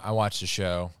 I watched a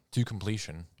show to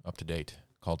completion, up to date,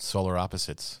 called Solar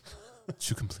Opposites.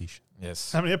 To completion.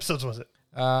 Yes. How many episodes was it?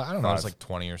 I don't know. It's 5. like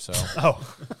 20 or so.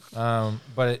 Oh,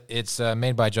 But it's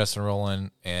made by Justin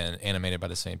Roiland and animated by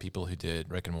the same people who did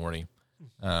Rick and Morty.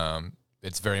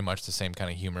 It's very much the same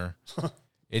kind of humor.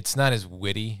 It's not as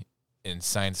witty and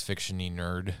science fiction-y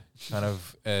nerd kind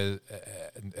of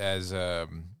as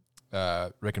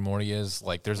Rick and Morty is.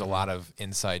 Like, there's a lot of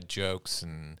inside jokes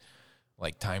and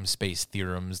like time space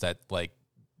theorems that like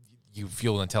you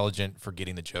feel intelligent for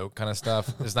getting the joke kind of stuff.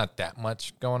 There's not that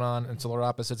much going on in Solar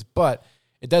Opposites, but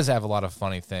it does have a lot of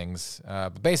funny things.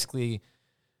 But basically,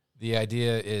 the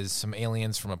idea is some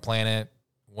aliens from a planet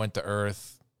went to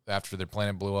Earth after their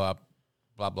planet blew up,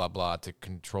 blah, blah, blah, to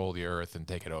control the Earth and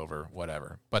take it over,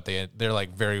 whatever. But they're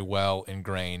like very well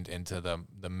ingrained into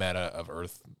the meta of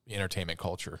Earth entertainment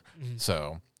culture. Mm-hmm.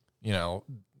 So, you know,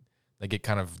 they get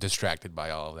kind of distracted by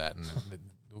all of that. And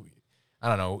I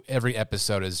don't know, every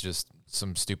episode is just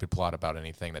some stupid plot about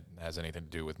anything that has anything to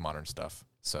do with modern stuff.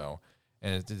 So,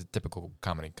 and it's a typical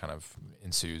comedy kind of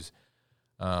ensues.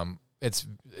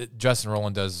 Justin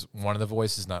Roiland does one of the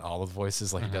voices, not all of the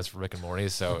voices, like he does for Rick and Morty.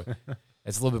 So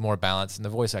it's a little bit more balanced, and the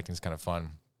voice acting is kind of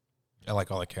fun. I like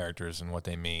all the characters and what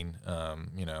they mean,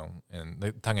 you know, and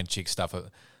the tongue-in-cheek stuff.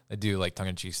 They do like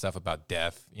tongue-in-cheek stuff about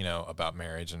death, you know, about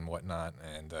marriage and whatnot,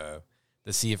 and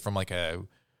to see it from like a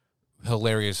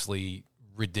hilariously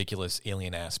ridiculous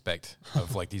alien aspect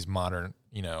of like these modern,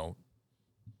 you know,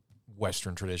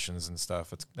 Western traditions and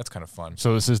stuff. That's kind of fun.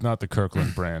 So this is not the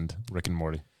Kirkland brand Rick and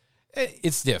Morty.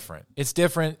 It's different. It's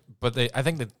different, but I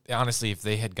think that honestly, if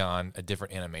they had gone a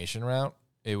different animation route,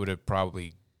 it would have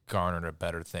probably garnered a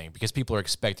better thing because people are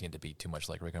expecting it to be too much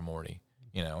like Rick and Morty.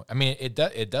 You know, I mean,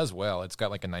 it does well. It's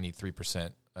got like a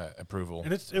 93% approval.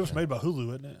 And it was made by Hulu,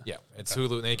 isn't it? Yeah, it's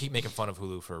Hulu. And they keep making fun of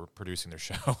Hulu for producing their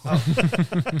show.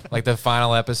 Like the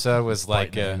final episode was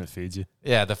like, it feeds you.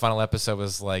 yeah, the final episode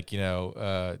was like, you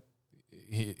know,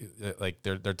 like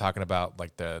they're talking about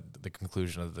like the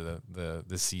conclusion of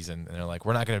the season, and they're like,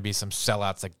 we're not going to be some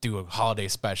sellouts like do a holiday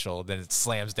special. Then it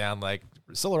slams down like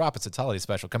Solar Opposites holiday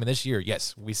special coming this year.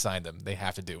 Yes, we signed them. They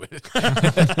have to do it.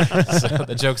 So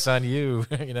the joke's on you,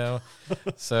 you know.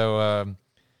 So,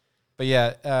 but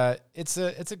yeah, it's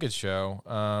a good show.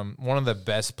 One of the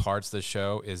best parts of the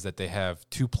show is that they have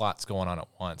two plots going on at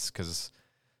once.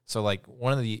 So like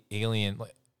one of the alien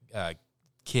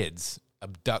kids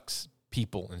abducts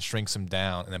people and shrinks them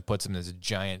down and then puts them in this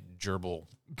giant gerbil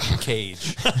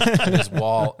cage in his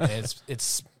wall, and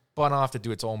it's spun off to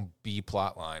do its own B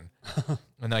plot line.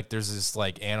 And like there's this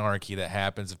like anarchy that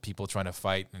happens of people trying to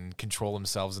fight and control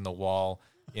themselves in the wall,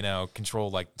 you know,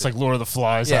 control like It's like Lord of the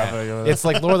Flies. yeah, it's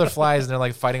like Lord of the Flies, and they're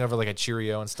like fighting over like a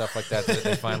Cheerio and stuff like that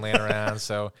they find laying around.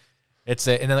 So it's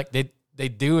and then like they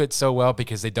do it so well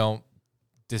because they don't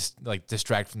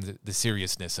distract from the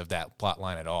seriousness of that plot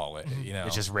line at all. You know,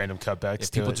 It's just random cutbacks.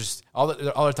 if to people it. just all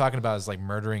they're talking about is like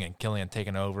murdering and killing and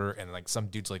taking over, and like some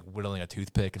dude's like whittling a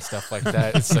toothpick and stuff like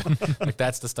that. It's like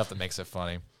that's the stuff that makes it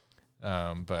funny.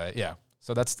 But yeah,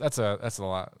 so that's a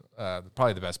lot.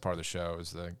 Probably the best part of the show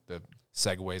is the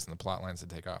segues and the plot lines to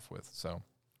take off with. So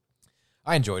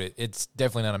I enjoyed it. It's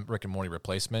definitely not a Rick and Morty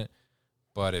replacement,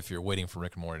 but if you're waiting for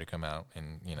Rick and Morty to come out,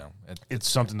 and you know, it's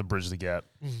something to bridge the gap.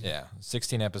 yeah,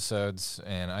 16 episodes,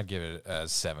 and I'd give it a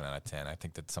 7 out of 10. I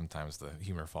think that sometimes the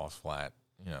humor falls flat,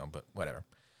 you know, but whatever.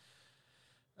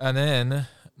 And then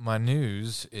my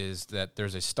news is that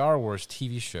there's a Star Wars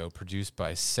TV show produced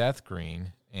by Seth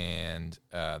Green and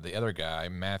the other guy,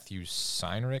 Matthew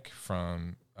Seinrich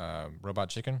from Robot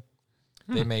Chicken.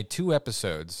 They made 2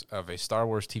 episodes of a Star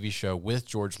Wars TV show with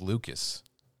George Lucas.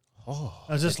 Oh,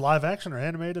 is this live action or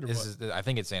animated? Or what? I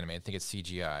think it's animated. I think it's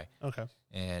CGI. Okay.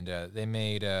 And they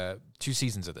made 2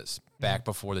 seasons of this back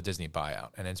before the Disney buyout,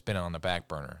 and it's been on the back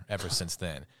burner ever since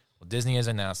then. Well, Disney has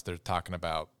announced they're talking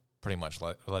about pretty much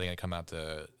letting it come out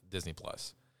to Disney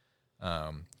Plus.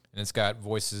 And it's got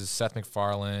voices Seth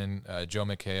MacFarlane, Joe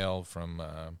McHale from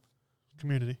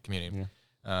Community.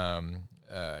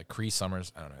 Cree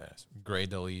Summers, I don't know who that is, Gray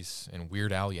Delise, and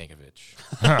Weird Al Yankovic.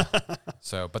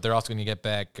 So, but they're also going to get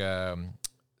back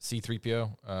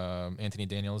C-3PO, Anthony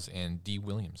Daniels, and D.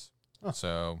 Williams. Oh.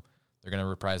 So they're going to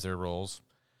reprise their roles.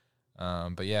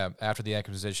 But yeah, after the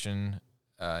acquisition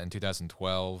in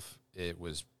 2012, it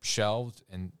was shelved,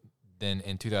 and then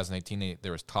in 2018,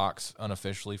 there was talks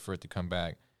unofficially for it to come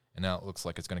back. And now it looks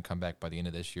like it's going to come back by the end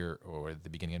of this year or the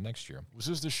beginning of next year. Was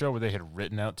this the show where they had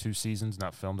written out 2 seasons,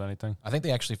 not filmed anything? I think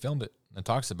they actually filmed it and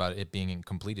talks about it being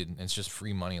completed. And it's just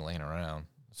free money laying around.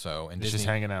 So and It's just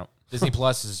hanging out. Disney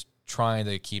Plus is trying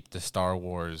to keep the Star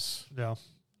Wars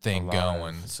thing Alive.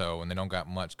 going. So and they don't got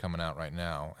much coming out right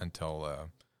now until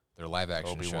their live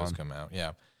action Obi-Wan. shows come out.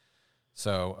 Yeah.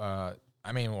 So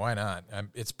I mean, why not?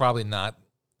 It's probably not.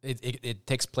 It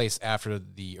takes place after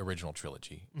the original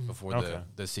trilogy, before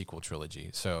the sequel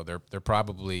trilogy. So they're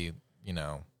probably, you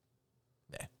know,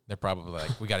 they're probably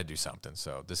like, we got to do something.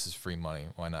 So this is free money.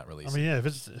 Why not release it? I mean, yeah, if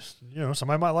it's, you know,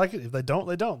 somebody might like it. If they don't,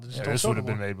 they don't. They just don't This show would it have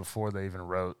been more. made before they even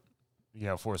wrote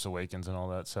Force Awakens and all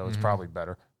that. So it's Mhm. probably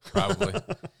better. Probably.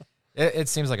 It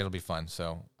seems like it'll be fun.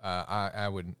 So I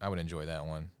would enjoy that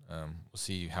one. We'll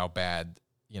see how bad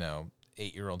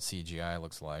 8-year-old CGI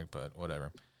looks like, but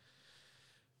whatever.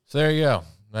 So there you go.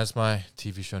 That's my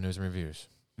TV show news and reviews.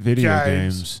 Video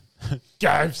Games.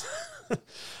 Games.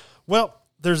 Well,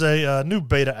 there's a new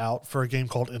beta out for a game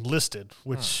called Enlisted,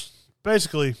 which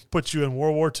basically puts you in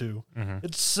World War II. Mm-hmm.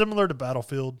 It's similar to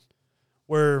Battlefield,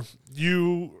 where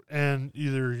you and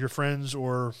either your friends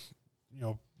or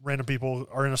random people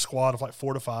are in a squad of like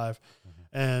 4 to 5,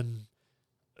 and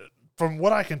from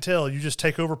what I can tell, you just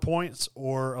take over points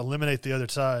or eliminate the other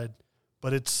side.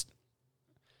 But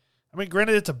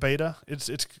granted, it's a beta. It's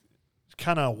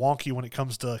kind of wonky when it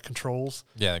comes to controls.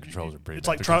 Yeah, the controls are pretty It's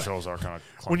bad. like The try- controls are kind of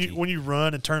clunky. when you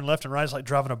run and turn left and right, it's like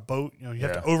driving a boat. You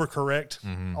have to overcorrect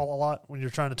Mhm. a lot when you're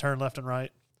trying to turn left and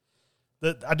right.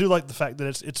 That I do like the fact that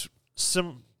it's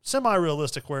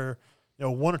semi-realistic, where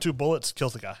 1 or 2 bullets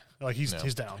kills the guy. Like he's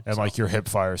down. And like your hip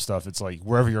fire stuff, it's like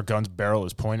wherever your gun's barrel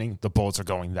is pointing, the bullets are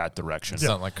going that direction. It's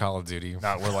not like Call of Duty.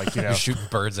 Not where like You're shooting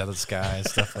birds out of the sky and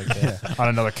stuff like that. on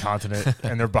another continent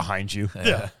and they're behind you.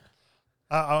 Yeah.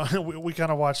 We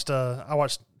kind of watched. I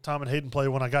watched Tom and Hayden play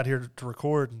when I got here to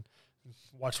record, and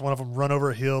watched one of them run over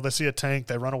a hill. They see a tank,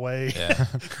 they run away. Yeah.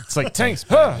 It's like tanks.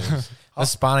 The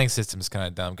spawning system is kind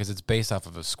of dumb because it's based off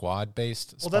of a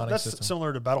squad-based Well, spawning that's system.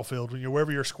 similar to Battlefield. When you're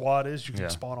wherever your squad is, you can Yeah.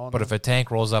 spawn on. But them. if a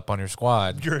tank rolls up on your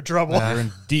squad, you're in trouble. You're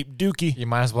in deep dookie. you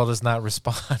might as well just not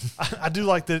respawn. I do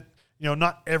like that.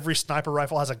 Not every sniper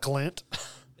rifle has a glint.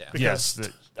 Because Yes,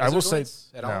 I will say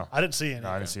at no. all? I didn't see any. No,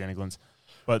 I didn't see any glints.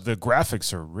 But the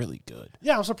graphics are really good.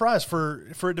 Yeah, I'm surprised for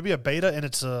it to be a beta, and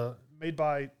it's made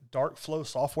by Dark Flow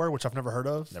Software, which I've never heard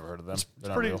of. Never heard of them. It's They're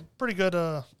not pretty real. pretty good.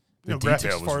 The graphics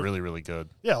detail as was far as- really, really good.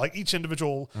 Yeah, like each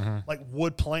individual like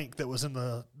wood plank that was in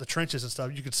the trenches and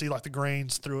stuff, you could see like the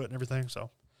grains through it and everything. So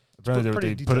Apparently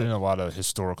pretty they put in detailed. a lot of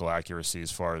historical accuracy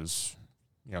as far as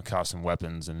custom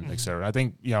weapons and et cetera. I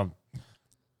think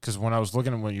because when I was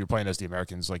looking at when you were playing as the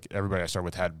Americans, like everybody I started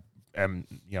with had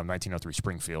 1903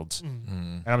 Springfields,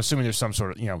 and I'm assuming there's some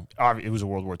sort of it was a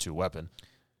World War II weapon,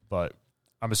 but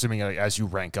I'm assuming like, as you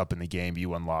rank up in the game,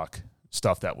 you unlock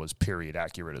stuff that was period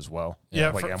accurate as well.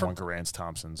 Yeah, like from- M1 Garands,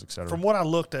 Thompsons, et cetera. from what I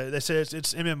looked at, they say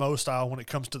it's MMO style when it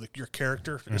comes to your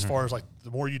character, as far as like the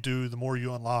more you do, the more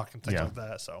you unlock and things Yeah. like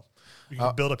that. So you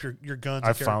can build up your guns. I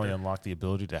and finally character. unlocked the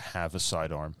ability to have a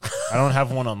sidearm. I don't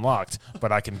have one unlocked,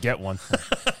 but I can get one.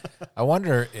 I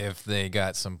wonder if they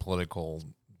got some political,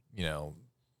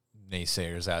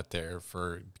 naysayers out there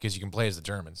because you can play as the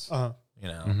Germans. Uh-huh.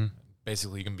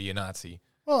 Basically you can be a Nazi.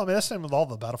 Well, that's the same with all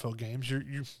the Battlefield games.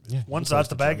 You one you side's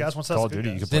play the as bad the guys, one side's Call the of good Duty,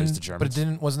 you guys. could play as the But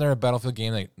Germans. wasn't there a Battlefield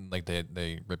game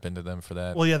they rip into them for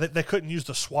that? Well, yeah, they couldn't use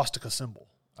the swastika symbol.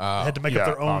 They had to make yeah, up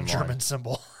their own online. German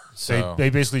symbol. So They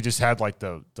basically just had like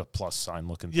the plus sign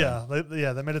looking thing. Yeah,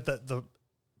 they made it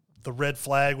the red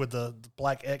flag with the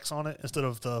black X on it instead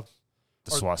of the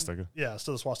swastika.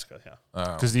 instead of swastika.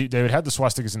 Yeah, Because they had the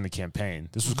swastikas in the campaign.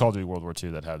 This was Call of Duty World War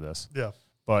II that had this. yeah.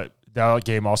 But that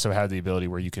game also had the ability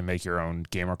where you can make your own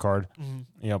gamer card,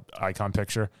 icon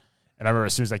picture. And I remember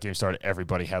as soon as that game started,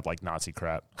 everybody had like Nazi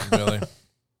crap. really,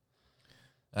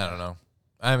 I don't know.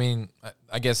 I mean,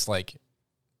 I guess like,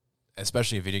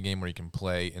 especially a video game where you can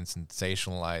play and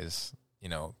sensationalize,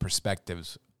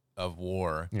 perspectives of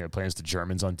war. Playing as the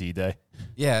Germans on D-Day.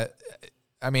 Yeah,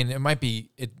 I mean, it'd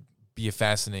be a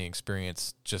fascinating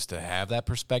experience just to have that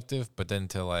perspective, but then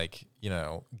to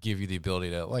give you the ability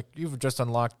to you've just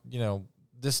unlocked,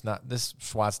 this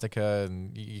swastika,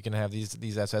 and you can have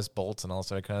these SS bolts and all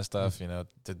sort of kind of stuff,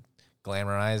 to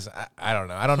glamorize. I don't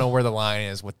know. I don't know where the line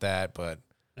is with that, but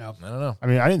Yeah. I don't know. I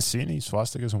mean, I didn't see any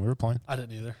swastikas when we were playing. I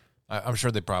didn't either. I'm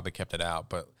sure they probably kept it out,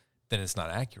 but then it's not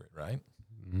accurate, right?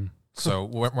 Mm-hmm. So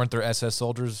weren't there SS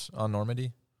soldiers on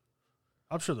Normandy?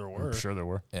 I'm sure there were. I'm sure there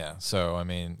were. Yeah. So I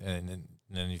mean, and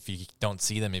if you don't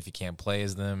see them, if you can't play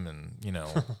as them, and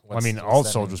I mean, all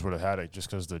soldiers would have had it just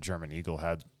because the German Eagle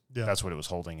had. Yeah. That's what it was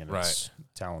holding in its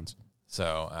talons.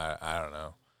 So I don't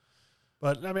know.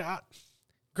 But I mean,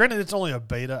 granted, it's only a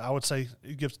beta. I would say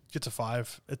it gets a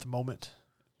 5 at the moment,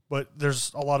 but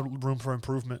there's a lot of room for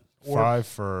improvement. 5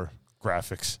 for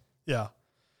graphics. Yeah,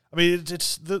 I mean,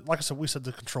 it's like I said, we said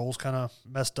the controls kind of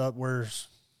messed up. Whereas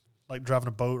like driving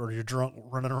a boat or you're drunk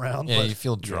running around. Yeah, but you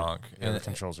feel drunk, Yeah, the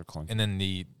controls are clunky. and then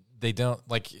they don't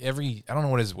I don't know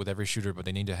what it is with every shooter, but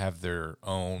they need to have their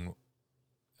own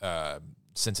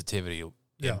sensitivity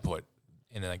input,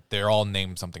 and they're all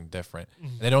named something different,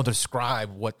 and they don't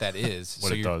describe what that is. What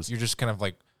so it does. You're just kind of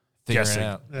figuring Guessing. it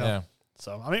out. Yeah. Yeah.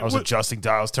 So I mean, I was adjusting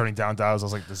dials, turning down dials. I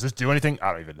was like, does this do anything?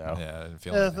 I don't even know. Yeah, I didn't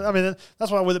feel yeah, anything. I mean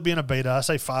that's why with it being a beta, I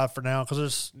say 5 for now because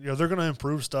there's they're going to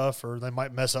improve stuff or they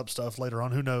might mess up stuff later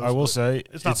on. Who knows? I will But say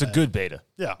it's it's not a bad. good beta.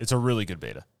 Yeah. It's a really good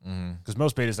beta. Mhm. Because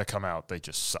most betas that come out, they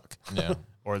just suck. Yeah.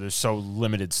 Or there's so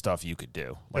limited stuff you could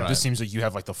do. Like Right. this seems like you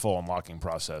have like the full unlocking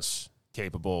process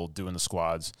capable, doing the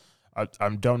squads. I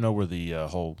don't know where the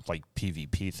whole like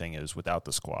PvP thing is without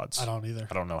the squads. I don't either.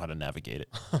 I don't know how to navigate it.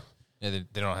 Yeah,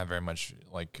 they don't have very much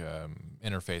like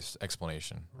interface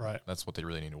explanation. Right. That's what they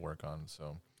really need to work on.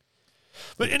 So,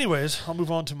 But anyways, I'll move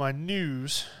on to my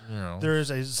news. you know, There is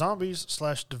a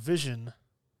zombies/division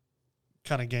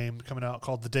kind of game coming out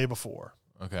called The Day Before.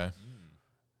 okay.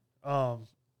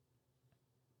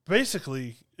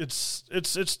 Basically, it's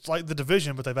like The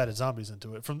Division, but they've added zombies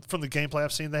into it. From the gameplay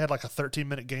I've seen, they had like a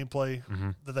 13-minute gameplay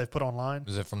that they've put online.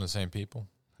 Is it from the same people?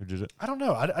 Who did it? I don't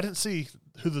know. I didn't see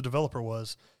who the developer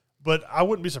was, but I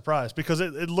wouldn't be surprised because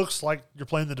it looks like you're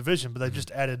playing The Division, but they've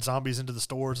just added zombies into the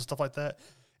stores and stuff like that.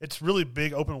 It's really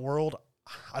big open world.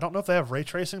 I don't know if they have ray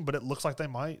tracing, but it looks like they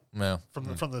might No.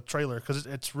 from the trailer because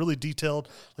it's really detailed.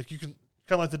 Like you can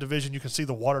kind of like The Division, you can see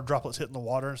the water droplets hitting the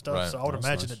water and stuff. Right. So I would That's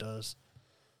imagine nice. it does.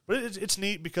 But it's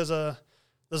neat because the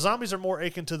zombies are more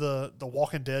akin to the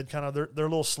Walking Dead kind of. They're a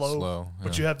little slow,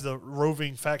 but you have the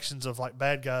roving factions of like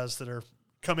bad guys that are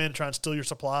come in try and steal your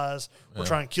supplies or Yeah.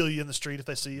 try and kill you in the street if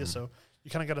they see you. So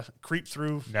you kind of got to creep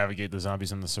through. Navigate the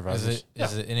zombies and the survivors.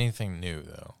 Is it anything new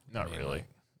though? Not I mean, really. like,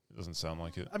 It doesn't sound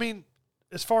like it. I mean,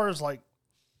 as far as like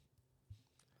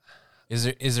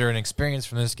is there an experience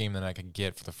from this game that I could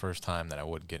get for the first time that I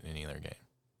wouldn't get in any other game?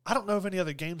 I don't know of any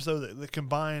other games though that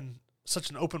combine such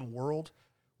an open world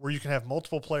where you can have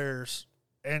multiple players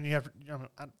and you have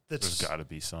There's got to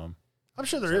be some. I'm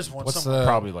sure there is one What's somewhere.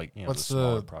 Probably like what's the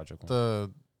smaller the- project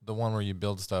one. The one where you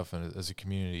build stuff as a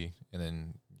community and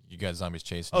then you got zombies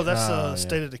chasing. Oh, you. that's yeah.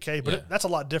 State of Decay, but Yeah. that's a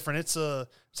lot different. It's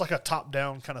like a top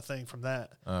down kind of thing from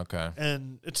that, Okay.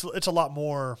 and it's a lot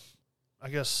more, I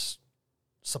guess,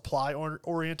 supply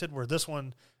oriented. Where this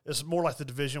one is more like The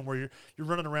Division, where you're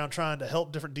running around trying to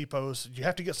help different depots. You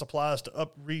have to get supplies to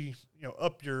up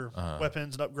your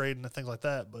weapons and upgrade and things like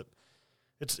that. But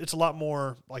it's a lot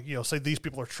more like say these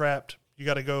people are trapped. You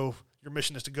got to go. Your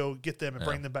mission is to go get them and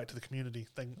bring them back to the community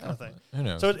kind of thing. Who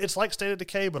knows? So it's like State of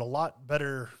Decay, but a lot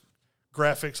better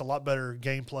graphics, a lot better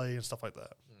gameplay, and stuff like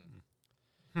that.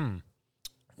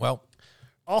 Well,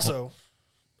 Also,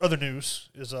 other news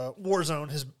is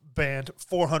Warzone has banned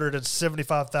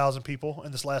 475,000 people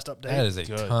in this last update. that is a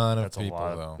Good. ton of That's people, a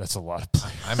lot. though. That's a lot of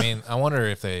players. I mean, I wonder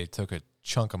if they took a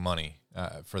chunk of money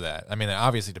for that. I mean,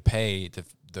 obviously to pay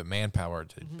the manpower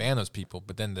to ban those people,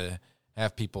 but then to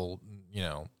have people,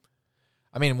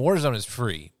 I mean, Warzone is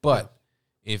free, but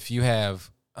if you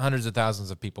have hundreds of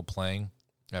thousands of people playing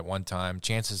at one time,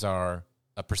 chances are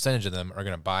a percentage of them are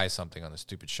going to buy something on the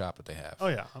stupid shop that they have. Oh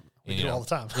yeah, we do it all the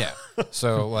time. Yeah.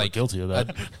 So like guilty of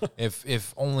that.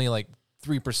 if only like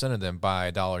 3% of them buy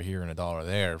 $1 here and $1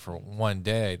 there for one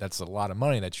day, that's a lot of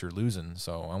money that you're losing.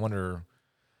 So I wonder.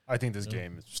 I think this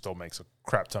game still makes a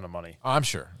crap ton of money. I'm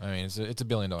sure. I mean, it's a $1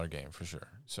 billion game for sure.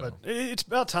 So But it's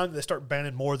about time that they start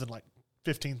banning more than like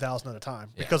 15,000 at a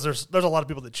time because there's a lot of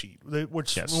people that cheat.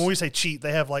 Which Yes. when we say cheat,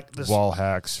 they have like this. Wall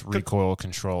hacks, recoil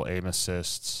control, aim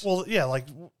assists. Well, yeah, like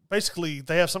basically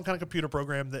they have some kind of computer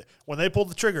program that when they pull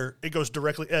the trigger, it goes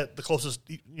directly at the closest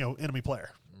enemy player.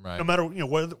 right. No matter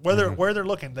where they're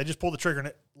looking, they just pull the trigger and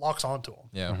it locks onto them.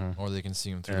 Yeah. Or they can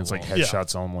see them through. And it's the like wall.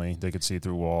 headshots only. They could see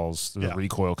through walls. The Yeah.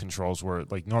 recoil controls where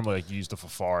like normally like you use the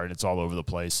Fafar and it's all over the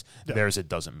place. Yeah. Theirs it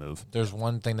doesn't move. There's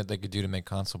one thing that they could do to make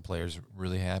console players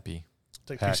really happy.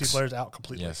 Take Hacks. PC players out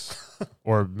completely. Yes.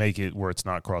 Or make it where it's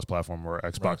not cross-platform, where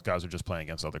Xbox guys are just playing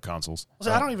against other consoles.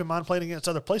 I don't even mind playing against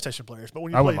other PlayStation players, but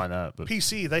when you I play wouldn't mind that, but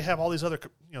PC, they have all these other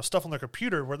stuff on their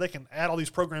computer where they can add all these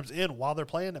programs in while they're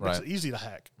playing. It makes Right. it easy to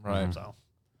hack. Right. So,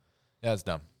 Yeah, it's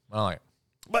dumb. I don't like it.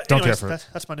 but Don't care anyways, for it.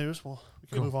 that's my news. Well, we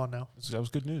can Cool. move on now. that was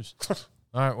good news. All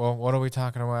right. Well, what are we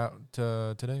talking about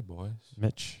today, boys?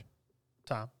 Mitch,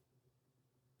 Time,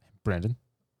 Brandon,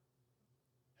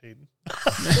 Hayden.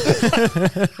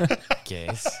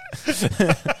 Guess.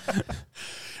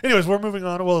 Anyways, we're moving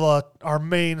on. Well, our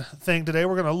main thing today,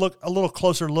 we're going to look a little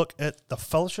closer look at the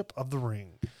Fellowship of the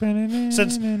Ring.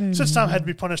 Since Tom had to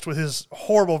be punished with his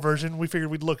horrible version, we figured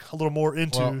we'd look a little more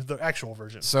into Well, the actual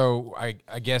version. So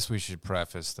I guess we should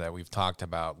preface that we've talked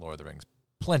about Lord of the Rings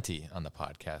plenty on the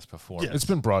podcast before. Yeah. it's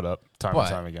been brought up time But- and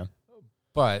time again.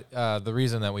 But the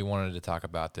reason that we wanted to talk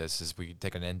about this is we could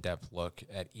take an in-depth look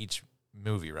at each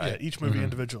movie, right? Yeah, each movie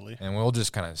individually. And we'll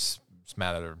just kind of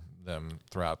smather them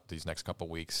throughout these next couple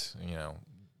weeks,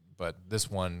 But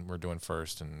this one we're doing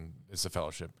first, and it's the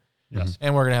Fellowship. Yes.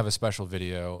 And we're going to have a special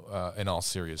video in all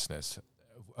seriousness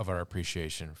of our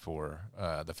appreciation for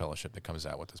the fellowship that comes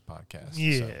out with this podcast.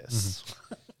 Yes.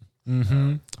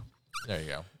 Mm-hmm. There you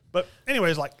go. But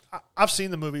anyways, like I've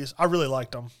seen the movies. I really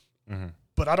liked them,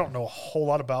 but I don't know a whole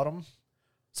lot about them.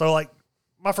 So like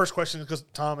my first question is because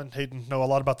Tom and Hayden know a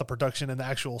lot about the production and the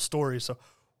actual story. So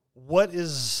what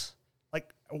is like?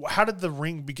 How did the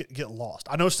ring get lost?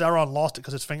 I know Sauron lost it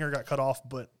because his finger got cut off,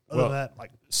 but other than that,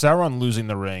 like Sauron losing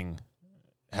the ring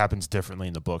happens differently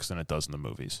in the books than it does in the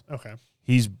movies. okay.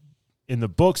 He's in the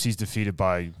books. He's defeated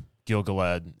by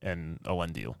Gil-galad and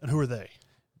Elendil. And who are they?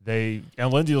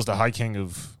 Elendil is the High King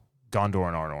of Gondor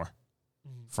and Arnor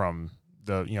from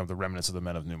the remnants of the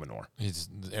men of Numenor. He's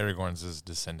Aragorn's his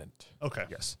descendant. Okay.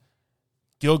 Yes.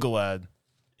 Gil-galad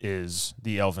is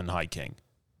the Elven High King,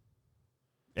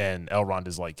 and Elrond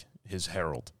is like his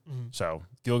herald. So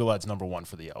Gil-galad's number one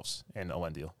for the elves and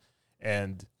Elendil.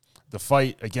 And the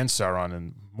fight against Sauron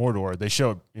and Mordor, they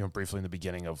show it briefly in the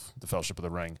beginning of the Fellowship of the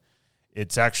Ring.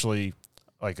 It's actually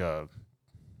like a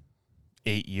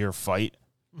 8-year fight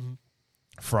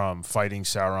from fighting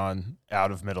Sauron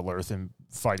out of Middle-earth and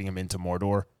fighting him into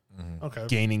Mordor, Okay.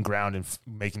 gaining ground and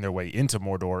making their way into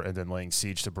Mordor, and then laying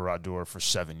siege to Barad-dûr for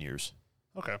 7 years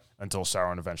Okay. until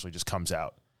Sauron eventually just comes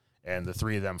out, and the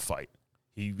three of them fight.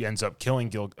 He ends up killing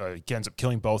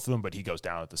both of them, but he goes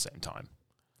down at the same time.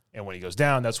 And when he goes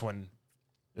down, that's when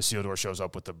Isildur shows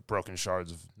up with the broken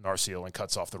shards of Narsil and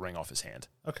cuts off the ring off his hand.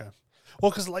 Okay. Well,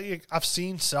 because like I've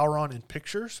seen Sauron in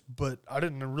pictures, but I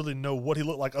didn't really know what he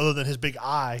looked like other than his big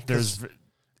eye. There's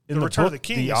in the Return of the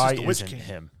King, the it's just eye the Witch isn't King.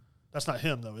 him. That's not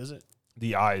him though, is it?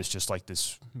 The eye is just like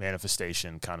this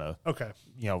manifestation, kind of Okay.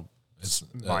 It's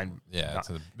mind.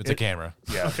 it's a camera.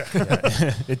 Yeah,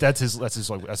 that's his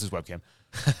webcam,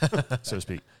 so to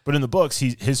speak. But in the books,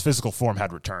 his physical form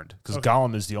had returned because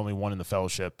Gollum is the only one in the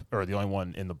Fellowship, or the only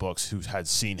one in the books who had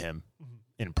seen him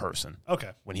in person.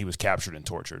 Okay. When he was captured and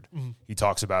tortured, he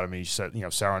talks about him. He said,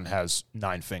 Sauron has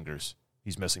 9 fingers.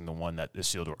 He's missing the one that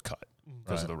Isildur cut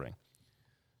because of the ring.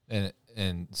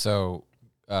 And so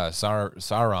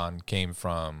Sauron came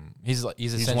from he's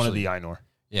essentially one of the Ainur.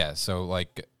 Yeah, so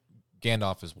like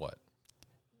Gandalf is what?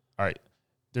 All right,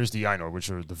 there's the Ainur, which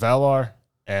are the Valar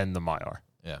and the Maiar.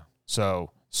 Yeah.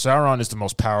 So Sauron is the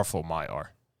most powerful Maiar,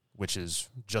 which is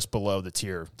just below the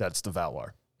tier that's the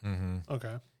Valar.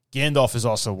 Okay. Gandalf is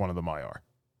also one of the Maiar,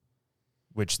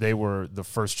 which they were the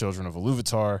first children of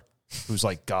Iluvatar, who's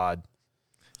like God.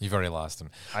 You've already lost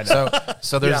him. I know.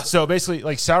 So there's So basically,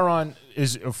 like Sauron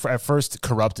is at first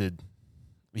corrupted.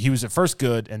 He was at first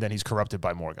good, and then he's corrupted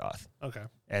by Morgoth. Okay.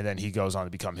 And then he goes on to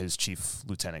become his chief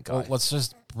lieutenant guy. Well, let's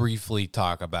just briefly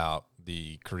talk about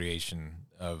the creation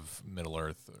of Middle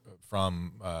Earth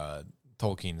from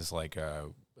Tolkien's like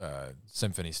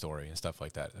symphony story and stuff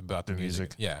like that about the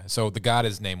music. Yeah. So the god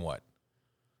is named what?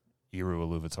 Eru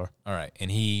Iluvatar. All right, and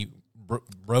he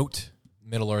wrote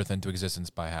Middle Earth into existence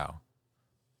by how?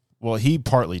 Well, he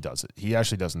partly does it. He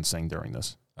actually doesn't sing during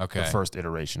this. Okay. The first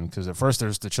iteration, because at first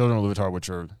there's the children of Iluvatar, which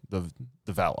are the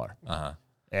Valar,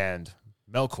 and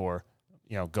Melkor,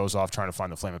 goes off trying to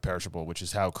find the flame imperishable, which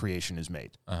is how creation is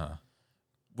made.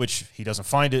 Which he doesn't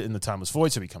find it in the Timeless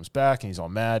Void, so he comes back and he's all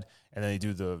mad, and then they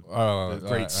do the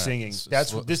great singing.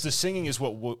 The singing is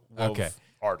what wove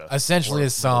Arda. Essentially,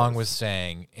 his song was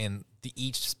saying, and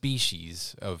each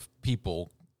species of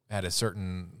people had a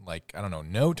certain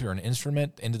note or an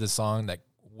instrument into the song that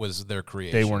was their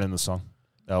creation. They weren't in the song.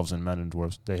 Elves and men and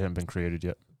dwarves. They hadn't been created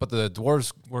yet. But the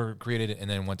dwarves were created and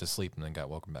then went to sleep and then got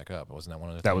woken back up. Wasn't that one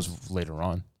of the things? That was later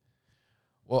on.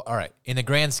 Well, all right. In the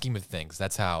grand scheme of things,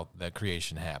 that's how the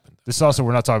creation happened. This also,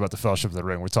 we're not talking about the Fellowship of the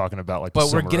Ring. We're talking about like.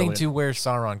 But we're getting to where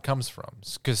Sauron comes from,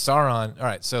 because Sauron. All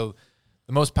right. So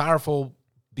the most powerful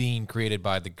being created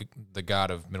by the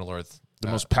god of Middle Earth. The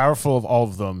most powerful of all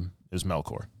of them is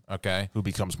Melkor. Okay. Who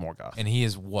becomes Morgoth, and he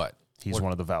is what? He's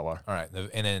one of the Valar. All right.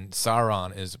 And then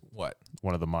Sauron is what?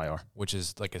 One of the Maiar. Which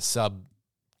is like a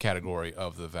subcategory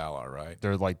of the Valar, right?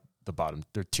 They're like the bottom.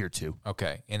 They're tier 2.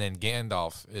 Okay. And then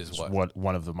Gandalf is what?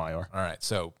 One of the Maiar. All right.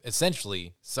 So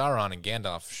essentially, Sauron and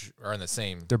Gandalf are in the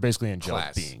same They're basically angelic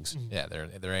class. beings. Yeah,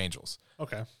 they're angels.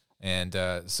 Okay. And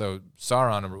so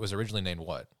Sauron was originally named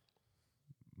what?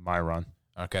 Myron.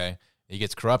 Okay. He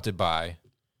gets corrupted by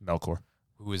Melkor,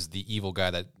 who is the evil guy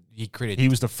that he created. He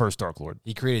was the first Dark Lord.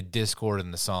 He created discord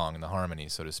in the song and the harmony,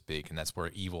 so to speak, and that's where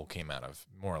evil came out of,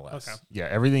 more or less. Okay. Yeah,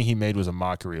 everything he made was a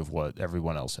mockery of what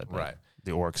everyone else had made. Right.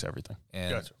 The orcs, everything.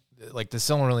 And Gotcha. like the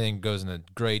Silmarillion goes into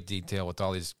great detail with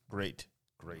all these Great.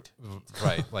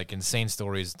 right, like insane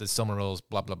stories, the Silmarils,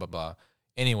 blah blah blah blah.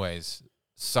 Anyways,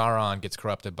 Sauron gets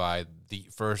corrupted by the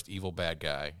first evil bad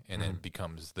guy, and then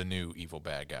becomes the new evil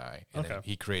bad guy, and then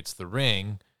he creates the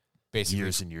ring. Basically,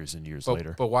 years and years and years but,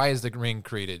 later, But why is the ring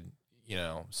created?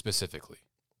 Specifically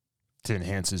to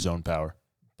enhance his own power.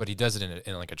 But he does it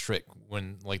in like a trick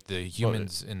when like the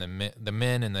humans and the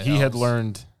men and the he had elves-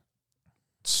 learned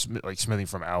like smithing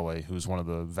from Aule, who's one of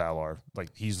the Valar. Like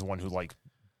he's the one who like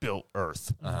built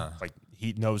Earth. Like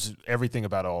he knows everything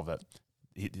about all of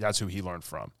it. That's who he learned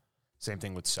from. Same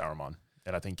thing with Saruman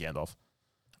and I think Gandalf.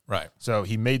 right. So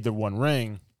he made the One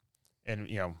Ring, and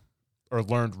or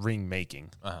learned ring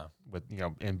making with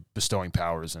and bestowing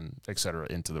powers and etc.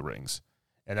 into the rings,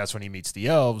 and that's when he meets the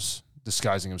elves,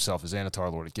 disguising himself as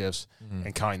Anatar, Lord of Gifts,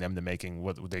 and calling them to making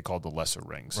what they called the Lesser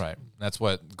Rings. Right. That's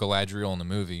what Galadriel in the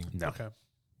movie. No, Okay.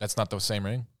 That's not the same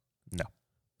ring. no,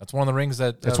 That's one of the rings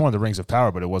that. that's one of the Rings of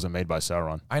Power, but it wasn't made by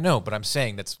Sauron. I know, but I'm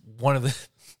saying that's one of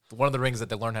the rings that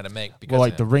they learned how to make. Because Well,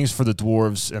 like of the him. rings for the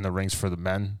dwarves and the rings for the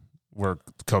men were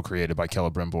co-created by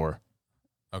Celebrimbor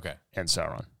Okay. and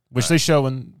Sauron, which they show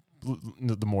in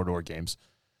the Mordor games.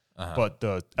 But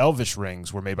the Elvish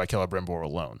rings were made by Celebrimbor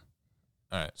alone.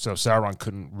 All right. So Sauron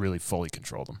couldn't really fully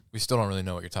control them. We still don't really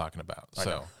know what you're talking about. I So,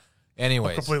 know.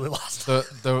 anyways, Completely lost.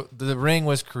 the ring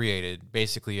was created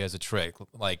basically as a trick,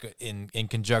 like in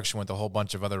conjunction with a whole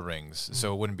bunch of other rings,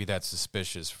 so it wouldn't be that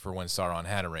suspicious for when Sauron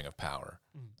had a ring of power.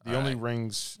 The only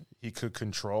rings he could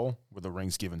control were the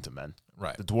rings given to men.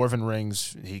 Right. The dwarven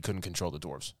rings, he couldn't control the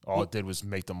dwarves. All it did was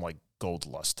make them like gold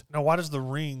lust. Now, why does the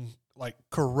ring like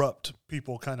corrupt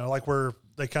people? Kind of like where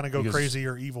they kind of go Because- crazy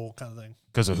or evil, kind of thing.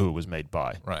 Because of who it was made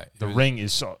by. Right. The It was- ring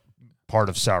is part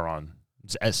of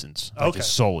Sauron's essence. Like Okay. his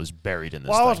soul is buried in this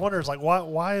Well, I was thing. wondering, is like,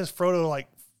 why is Frodo like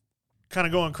kind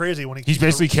of going crazy when he? He's keeps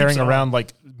basically keeps carrying it on? around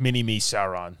like mini-me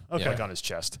Sauron Okay. like on his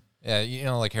chest. Yeah,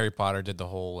 like Harry Potter did the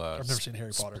whole I've never seen Harry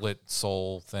Potter. split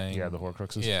soul thing. Yeah, the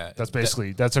Horcruxes. Yeah,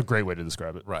 That's a great way to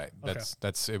describe it. Right. Okay.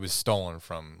 That's it was stolen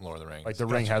from Lord of the Rings. Like the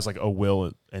ring has like a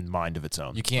will and mind of its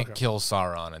own. You can't kill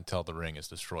Sauron until the ring is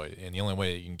destroyed, and the only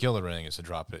way you can kill the ring is to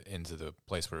drop it into the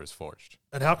place where it was forged.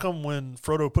 And how come when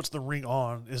Frodo puts the ring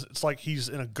on, it's like he's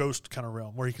in a ghost kind of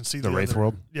realm where he can see The the Wraith other-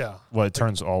 world? Yeah, Well, it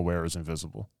turns all wearers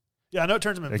invisible. yeah. I know it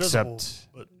turns him invisible, Except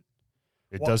but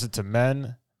it Wha- does it to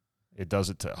men. It does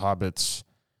it to hobbits.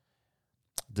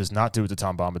 Does not do it to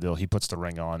Tom Bombadil. He puts the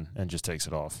ring on and just takes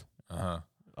it off. But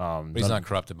he's not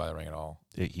corrupted by the ring at all.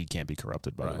 He can't be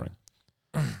corrupted by the Right.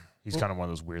 ring. He's kind of one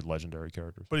of those weird legendary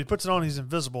characters. he puts it on, he's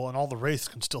invisible, and all the wraiths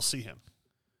can still see him.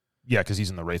 Yeah, because he's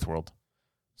in the Wraith world.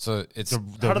 So it's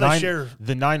How do they share?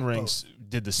 The 9 rings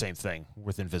did the same thing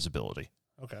with invisibility.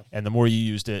 Okay, And the more you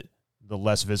used it, the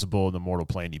less visible in the mortal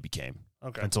plane you became.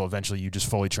 okay. Until eventually you just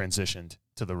fully transitioned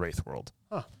to the Wraith world.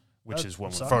 Huh. Which That is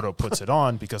when sucks. Frodo puts it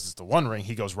on, because it's the One Ring,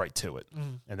 he goes right to it.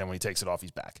 Mhm. And then when he takes it off, he's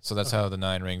back. so that's how the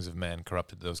 9 rings of men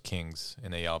corrupted those kings,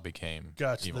 and they all became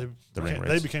Gotcha. evil. The ring They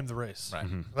wraiths. became the race. Right.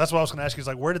 That's what I was going to ask you. Is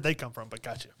like, where did they come from? But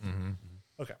gotcha. Mm-hmm.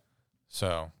 Okay.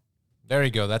 So there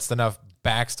you go. That's enough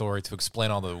backstory to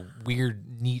explain all the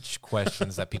weird niche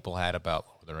questions that people had about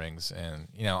Lord of the Rings. And,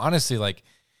 honestly, like,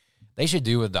 they should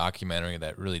do a documentary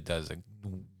that really does a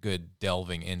good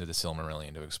delving into the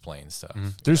Silmarillion to explain stuff.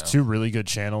 There's 2 really good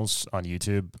channels on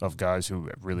YouTube of guys who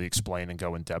really explain and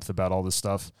go in depth about all this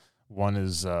stuff. One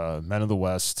is Men of the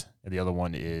West, and the other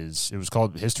one it was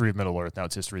called History of Middle Earth. Now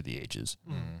it's History of the Ages.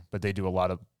 But they do a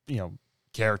lot of,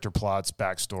 character plots,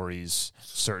 backstories,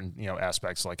 certain,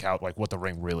 aspects like what the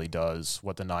ring really does,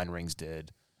 what the 9 rings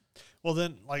did. Well,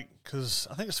 then, because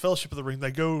I think it's Fellowship of the Ring.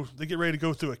 They get ready to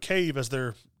go through a cave as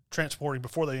they're transporting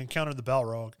before they encounter the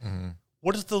Balrog.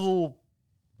 What is the little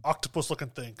octopus-looking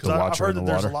thing? Because The I've Watcher heard in that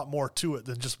the there's a water. lot more to it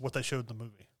than just what they showed in the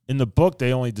movie. In the book,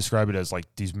 they only describe it as like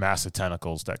these massive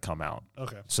tentacles that come out.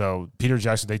 Okay. So Peter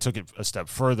Jackson, they took it a step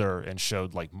further and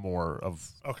showed like more of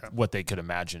Okay. what they could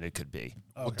imagine it could be.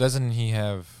 Well, doesn't he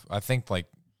have, I think, I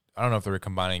don't know if they were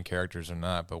combining characters or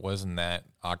not, but wasn't that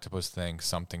octopus thing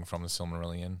something from the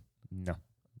Silmarillion? No,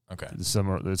 Okay.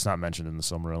 it's not mentioned in the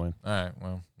Silmarillion. All right.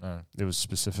 Well, all right. It was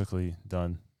specifically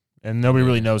done, and nobody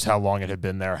really knows how long it had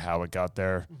been there, how it got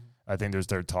there. I think there's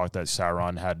their talk that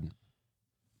Sauron had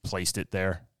placed it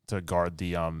there to guard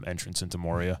the entrance into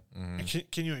Moria. And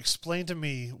can you explain to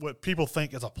me what people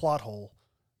think is a plot hole?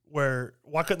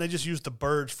 Why couldn't they just use the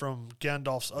birds from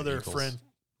Gandalf's other eagles. friend,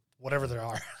 whatever they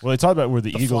are? Well, they talked about where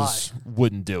the The Eagles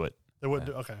wouldn't do it. They wouldn't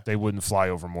do. Okay. They wouldn't fly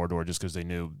over Mordor just because they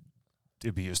knew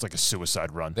it'd be just like a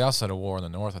suicide run. They also had a war in the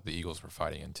north that the Eagles were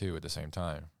fighting in, too, at the same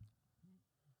time.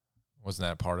 Wasn't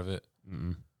that part of it?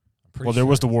 Mm-mm. I'm pretty Well, there sure.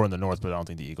 was the war in the north, but I don't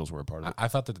think the Eagles were a part of it. I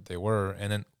thought that they were.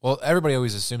 And then, everybody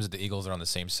always assumes that the Eagles are on the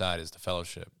same side as the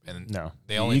Fellowship. And No,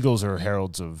 they the only- Eagles are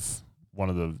heralds of one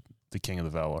of the the king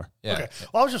of the Valar. Yeah. Okay.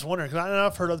 Well, I was just wondering because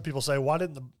I've heard other people say why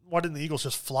didn't the Eagles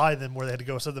just fly them where they had to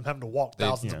go instead of them having to walk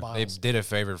thousands of They miles? did a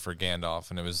favor for Gandalf,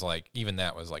 and it was like even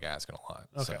that was like asking a lot.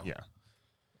 Okay. So. Yeah.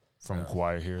 From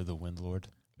Choir here, the Wind Lord.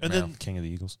 And then King of the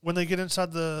Eagles. when they get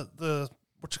inside the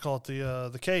what you call it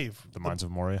the cave, The Mines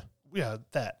of Moria. yeah,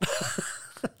 that.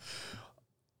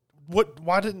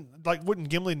 Wouldn't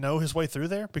Gimli know his way through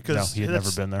there? Because No, he had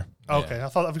never been there. Okay, Yeah. I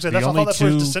thought The that's only that's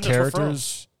where his two descendants were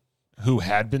characters who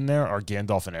had been there are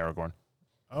Gandalf and Aragorn.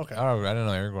 from. Okay, Oh, I didn't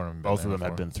know Aragorn had been Both there of them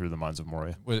had before. been through the Mines of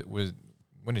Moria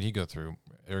When did he go through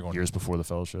Aragorn? years before the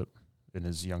Fellowship in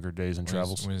his younger days and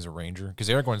travels. When he was a ranger, because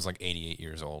Aragorn's like 88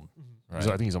 years old, right? I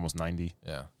think he's almost 90.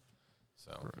 Yeah.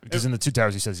 So. Because in the Two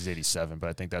Towers he says he's 87, but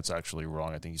I think that's actually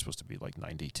wrong. I think he's supposed to be like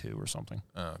 92 or something.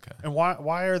 Oh, okay. and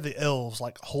why are the elves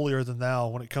like holier than thou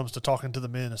when it comes to talking to the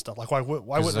men and stuff? Like why wouldn't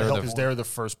they they're help the- Because you? they're the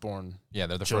firstborn, Yeah,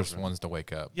 they're the Children. first ones to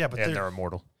wake up. Yeah, but and they're they're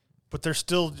immortal.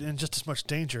 still in just as much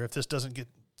danger if this doesn't get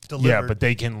delivered. Yeah, but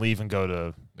they can leave and go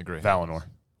to The Grey Valinor,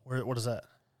 what is that?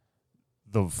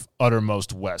 the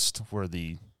uttermost west, where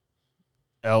the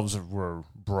elves were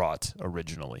brought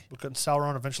originally. But couldn't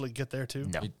Sauron eventually get there too?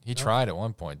 No, He tried at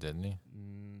one point, didn't he?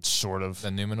 sort of. The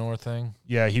Numenor thing.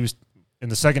 Yeah, he was in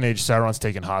the Second Age. Sauron's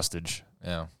taken hostage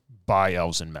Yeah. by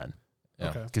elves and men Yeah.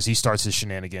 Okay. because he starts his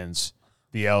shenanigans.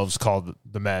 The elves call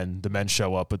the men. The men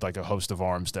show up with like a host of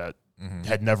arms that Mm-hmm.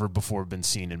 had never before been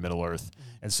seen in Middle Earth,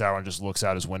 and Sauron just looks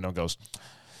out his window and goes,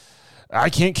 "I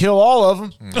can't kill all of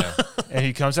them." Yeah. And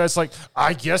he comes out. It's like,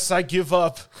 I guess I give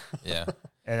up. Yeah.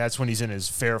 And that's when he's in his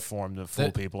fair form to fool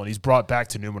That- people. And he's brought back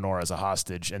to Numenor as a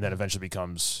hostage and then eventually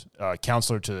becomes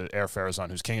counselor to Ear-Pharazôn,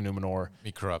 who's king of Numenor,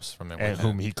 He corrupts from it. and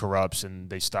whom he corrupts. And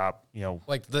they stop,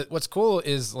 Like what's cool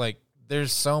is like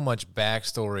there's so much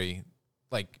backstory.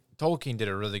 Like Tolkien did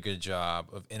a really good job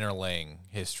of interlaying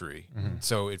history,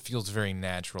 so it feels very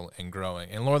natural and growing.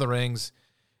 And Lord of the Rings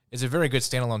is a very good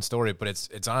standalone story, but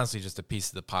it's honestly just a piece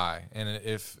of the pie. And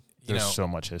if there's so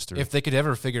much history. if they could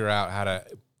ever figure out how to,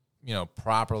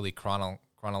 properly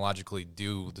chronologically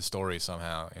do the story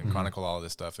somehow and chronicle all of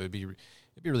this stuff, it'd be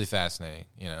really fascinating.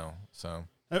 So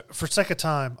For sake of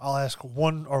time, I'll ask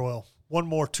one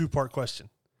more 2-part question.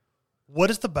 What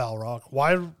is the Balrog?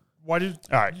 Why did?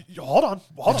 All right. Hold on.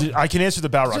 I can answer the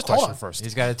Balrog Just hold question on. first.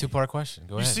 he's got a 2-part question.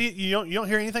 Go You ahead. see it, you don't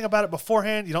hear anything about it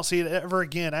beforehand. You don't see it ever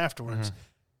again afterwards.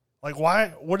 Like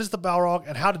what is the Balrog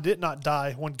and how did it not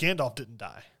die when Gandalf didn't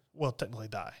die? Well, technically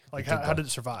die. Like how did it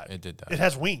survive? It did die. It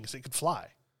has wings. It could fly.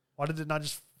 Why did it not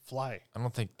just fly? I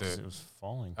don't think It was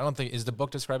falling. is the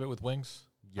book describe it with wings?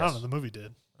 I don't know. The movie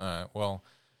did. All right. Well,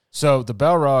 So the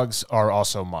Balrogs are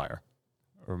also Mire,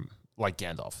 or like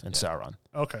Gandalf and Sauron.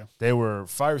 Okay. They were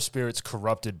fire spirits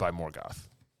corrupted by Morgoth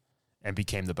and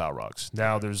became the Balrogs.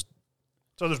 Now there's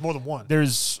more than one.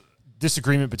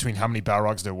 disagreement between how many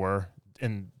Balrogs there were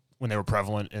when they were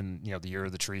prevalent in the Year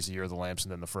of the Trees, the Year of the Lamps,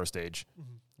 and then the First Age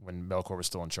when Melkor was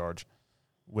still in charge,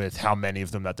 with how many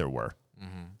of them that there were.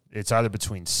 It's either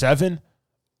between 7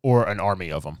 or an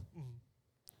army of them.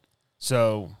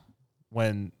 So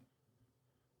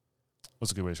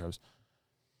what's a good way to describe this?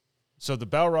 So the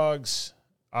Balrogs,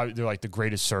 they're like the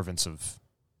greatest servants of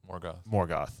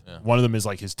Morgoth. Yeah. One of them is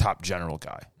like his top general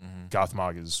guy. Mm-hmm.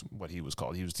 Gothmog is what he was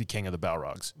called. He was the king of the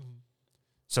Balrogs.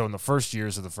 So in the first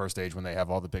years of the First Age, when they have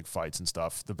all the big fights and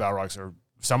stuff, the Balrogs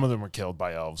some of them were killed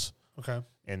by elves Okay.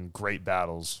 in great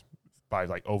battles by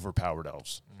like overpowered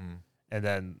elves. And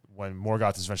then when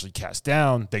Morgoth is eventually cast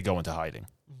down, they go into hiding.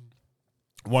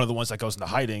 One of the ones that goes into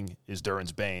hiding is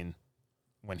Durin's Bane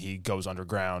when he goes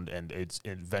underground, and it's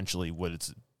eventually what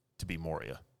it's to be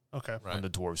Moria. Okay. Right. When the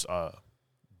dwarves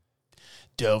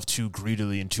delve too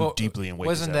greedily and too deeply and wake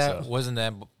his ass up. Wasn't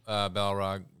that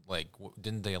Balrog like?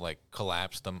 Didn't they like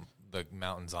collapse the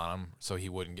mountains on him so he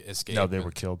wouldn't escape? No, they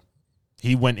were killed.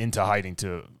 He went into hiding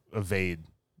to evade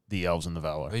the elves and the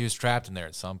Valar. He was trapped in there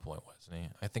at some point, wasn't he?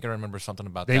 I think I remember something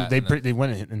about They that. they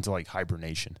went into like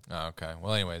hibernation. Oh, okay.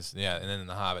 Well, anyways, yeah. And then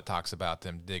The Hobbit talks about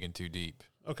them digging too deep,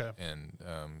 Okay. and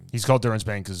He's called Durin's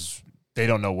Bane because they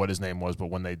don't know what his name was, but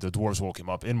when the dwarves woke him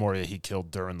up in Moria, he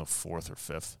killed Durin the 4th or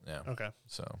 5th. yeah. Okay.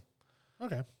 So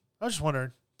Okay. I was just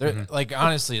wondering. there, like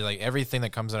honestly, like everything that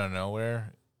comes out of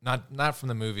nowhere. Not from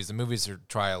the movies. The movies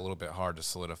try a little bit hard to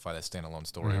solidify that standalone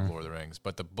story of Lord of the Rings,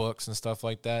 but the books and stuff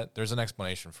like that, there's an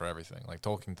explanation for everything. Like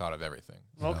Tolkien thought of everything.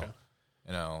 Okay.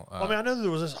 Well, I mean, I know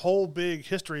there was this whole big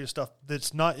history and stuff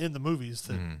that's not in the movies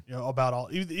that about all.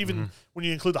 Even when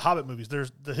you include the Hobbit movies,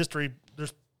 there's the history.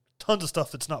 There's tons of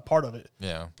stuff that's not part of it.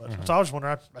 yeah, But, So I was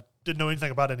wondering. I didn't know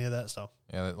anything about any of that stuff.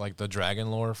 yeah, like the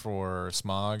dragon lore for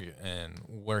Smaug and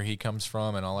where he comes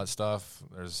from and all that stuff.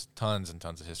 There's tons and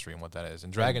tons of history and what that is.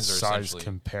 And dragons are size essentially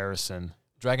comparison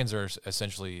Dragons are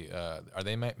essentially, are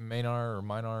they Maynard or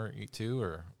Minar too,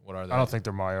 or what are they? I don't think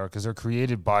they're Maiar because they're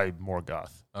created by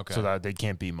Morgoth. Okay. So that they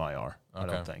can't be Maiar, I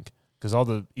Okay. don't think. Because all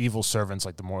the evil servants,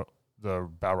 like the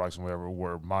Balrogs and whatever,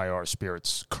 were Maiar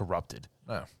spirits corrupted.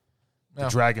 No. The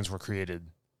dragons were created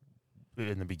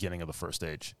in the beginning of the First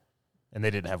Age, and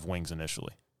they didn't have wings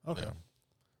initially. Okay. Yeah.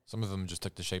 Some of them just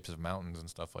took the shapes of mountains and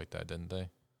stuff like that, didn't they?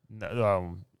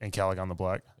 And Calagon the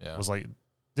Black Yeah. was like,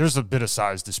 there's a bit of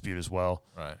size dispute as well.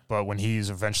 Right. But when he's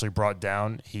eventually brought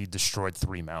down, he destroyed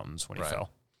 3 mountains when he Right. fell.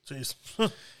 Jeez.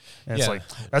 And it's Yeah. like,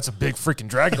 that's a big freaking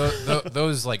dragon.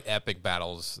 Those like epic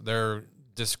battles, they're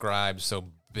described so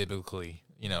biblically,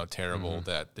 terrible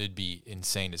that it'd be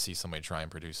insane to see somebody try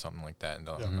and produce something like that in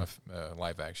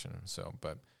live action. So,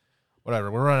 but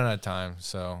whatever, we're running out of time.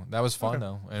 So that was fun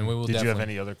though, and we will. Did you have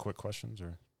definitely- any other quick questions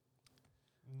or?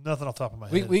 Nothing off the top of my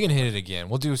We head. can hit it again.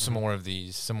 We'll do some more of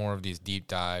these deep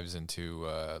dives into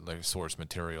like source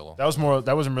material. That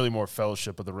wasn't really more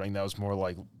Fellowship of the Ring. That was more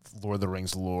like Lord of the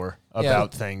Rings lore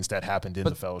about things that happened in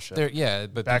the Fellowship.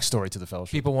 But Backstory to the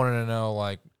Fellowship. people wanted to know,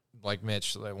 like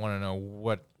Mitch, they want to know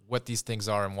what these things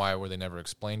are and why were they never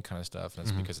explained, kind of stuff. And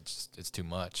it's because it's too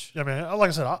much. Yeah, man. Like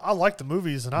I said, I like the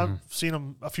movies, and I've seen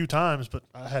them a few times, but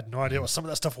I had no idea what some of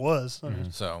that stuff was. I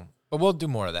mean, So, but we'll do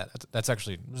more of that. This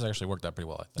actually worked out pretty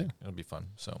well. I think it'll be fun.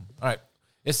 So, all right,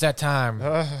 it's that time.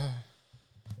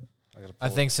 I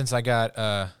think since I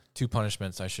got 2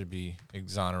 punishments, I should be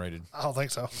exonerated. I don't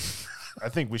think so. I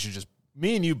think we should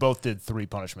me and you both did 3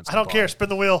 punishments. I don't care. Spin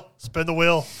the wheel. Spin the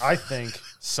wheel. I think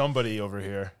somebody over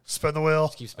here. Spin the wheel.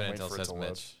 Keep spinning I'll until wait it for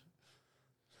it says to Mitch.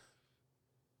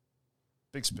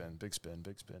 Big spin, big spin,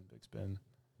 big spin, big spin.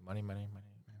 Money.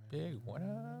 Big what?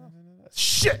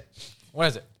 Shit! What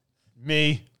is it?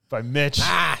 Me by Mitch.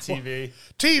 TV.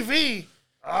 TV.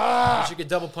 You should get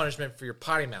double punishment for your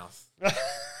potty mouth.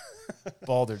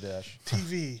 Balderdash.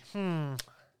 TV.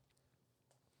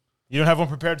 You don't have one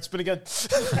prepared to spin again?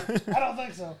 I don't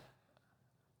think so.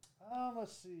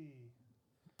 Let's see.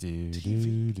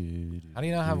 How do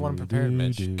you not have one prepared,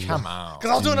 Mitch? Come on. Because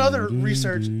I was doing other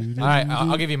research. All right,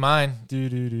 I'll give you mine.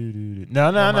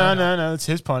 No. It's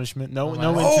his punishment. No.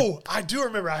 Oh, I do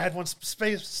remember. I had one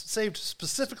saved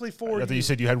specifically for I you. thought you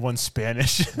said you had one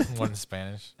Spanish. One in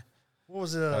Spanish. What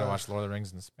was it? Gotta watch Lord of the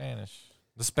Rings in Spanish.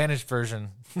 The Spanish version.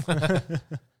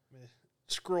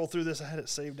 Scroll through this. I had it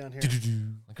saved down here.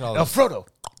 Look at all El this. Frodo.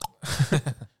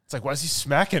 It's like, why is he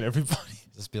smacking everybody?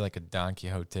 Just be like a Don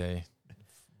Quixote,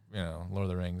 Lord of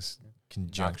the Rings Knocked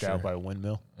conjunction. out by a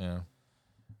windmill. Yeah.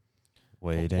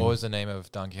 Waiting. What was the name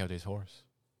of Don Quixote's horse?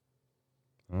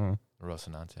 Because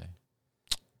Rocinante.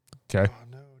 Oh,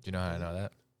 no. Do you know how I know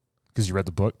that? you read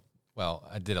the book. Well,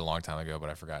 I did a long time ago, but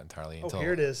I forgot entirely. Oh, Until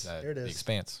here it is. The Here it is.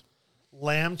 Expanse.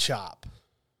 Lamb Chop.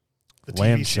 The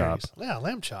Lamb TV Chop. series. Yeah,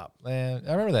 Lamb Chop. I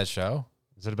remember that show.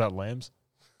 Is it about lambs?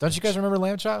 Don't you guys remember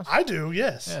Lamb Chop? I do,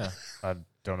 yes. Yeah. I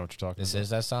don't know what you're talking This about.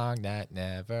 is a song that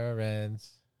never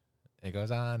ends. It goes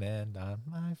on and on,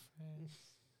 my friends.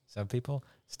 Some people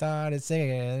started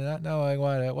singing and not knowing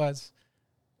what it was.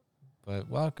 But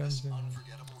welcome to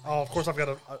Oh, of course, I've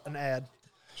got an ad.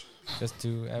 just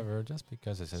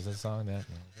because this is a song that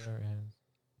never ends.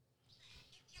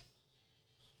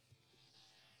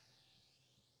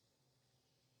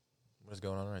 What is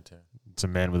going on right there? It's a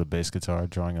man with a bass guitar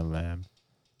drawing a lamb.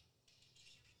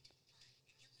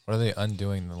 What are they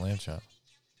undoing the lamb chop?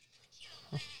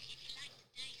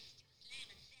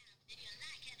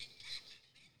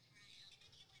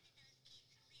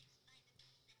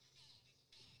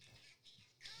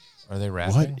 Are they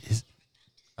rapping? What is?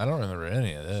 I don't remember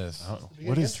any of this.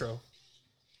 What is? intro?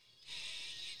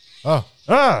 Oh,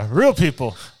 Real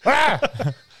people.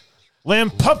 Lamb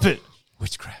puppet.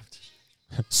 witchcraft.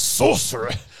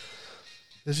 Sorcery.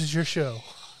 This is your show.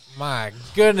 My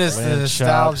goodness, the Lamb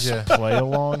nostalgia. chops, play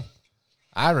along.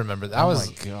 I remember that. Oh my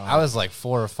God. I was like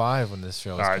 4 or 5 when this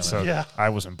show was All right, coming so out. Yeah. I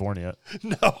wasn't born yet.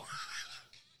 No.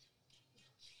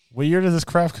 What year did this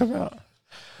crap come out?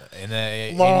 In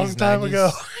the Long 80s, time 90s.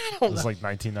 ago. It was like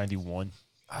 1991.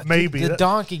 Maybe. The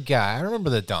donkey guy. I remember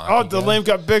the donkey. Oh, the guy. lamb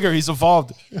got bigger. He's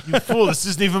evolved. You fool! This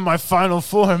isn't even my final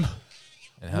form.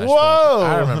 And Hush Whoa! Puppies.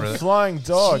 I remember that. Flying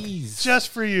dog. Jeez. Just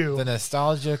for you. The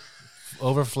nostalgia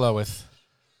overfloweth.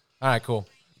 All right, cool.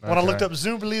 When I looked up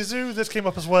Zoombly Zoo, this came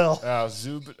up as well.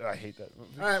 Zoob. I hate that movie.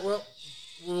 All right, well,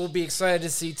 we'll be excited to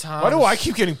see Tom's, Why do I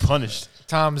keep getting punished?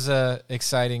 Tom's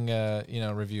exciting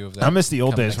review of that. I miss the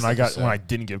old Come days next when episode. I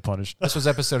didn't get punished. This was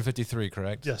episode 53,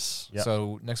 correct? Yes. Yep.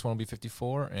 So next one will be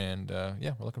 54, and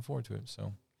we're looking forward to it.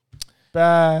 So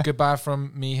Bye. goodbye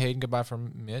from me, Hayden. Goodbye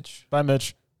from Mitch. Bye,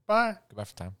 Mitch. Bye. Goodbye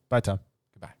from Tom. Bye, Tom.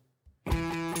 Goodbye. All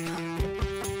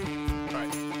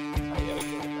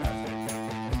right.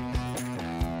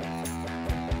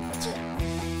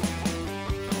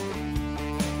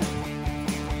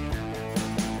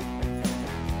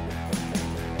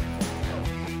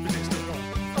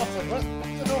 What?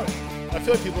 What's the noise? I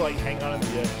feel like people like hang on the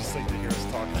edge just like to hear us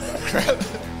talking about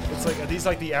crap. It's like, are these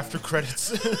like the after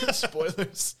credits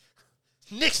spoilers?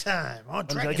 Next time on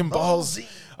Dragon Ball Z.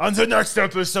 On the next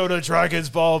episode of Dragon's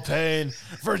Ball Pain,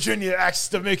 Virginia acts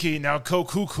to Mickey. Now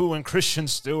Kokuku and Christian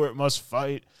Stewart must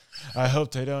fight. I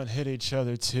hope they don't hit each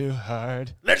other too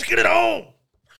hard. Let's get it on.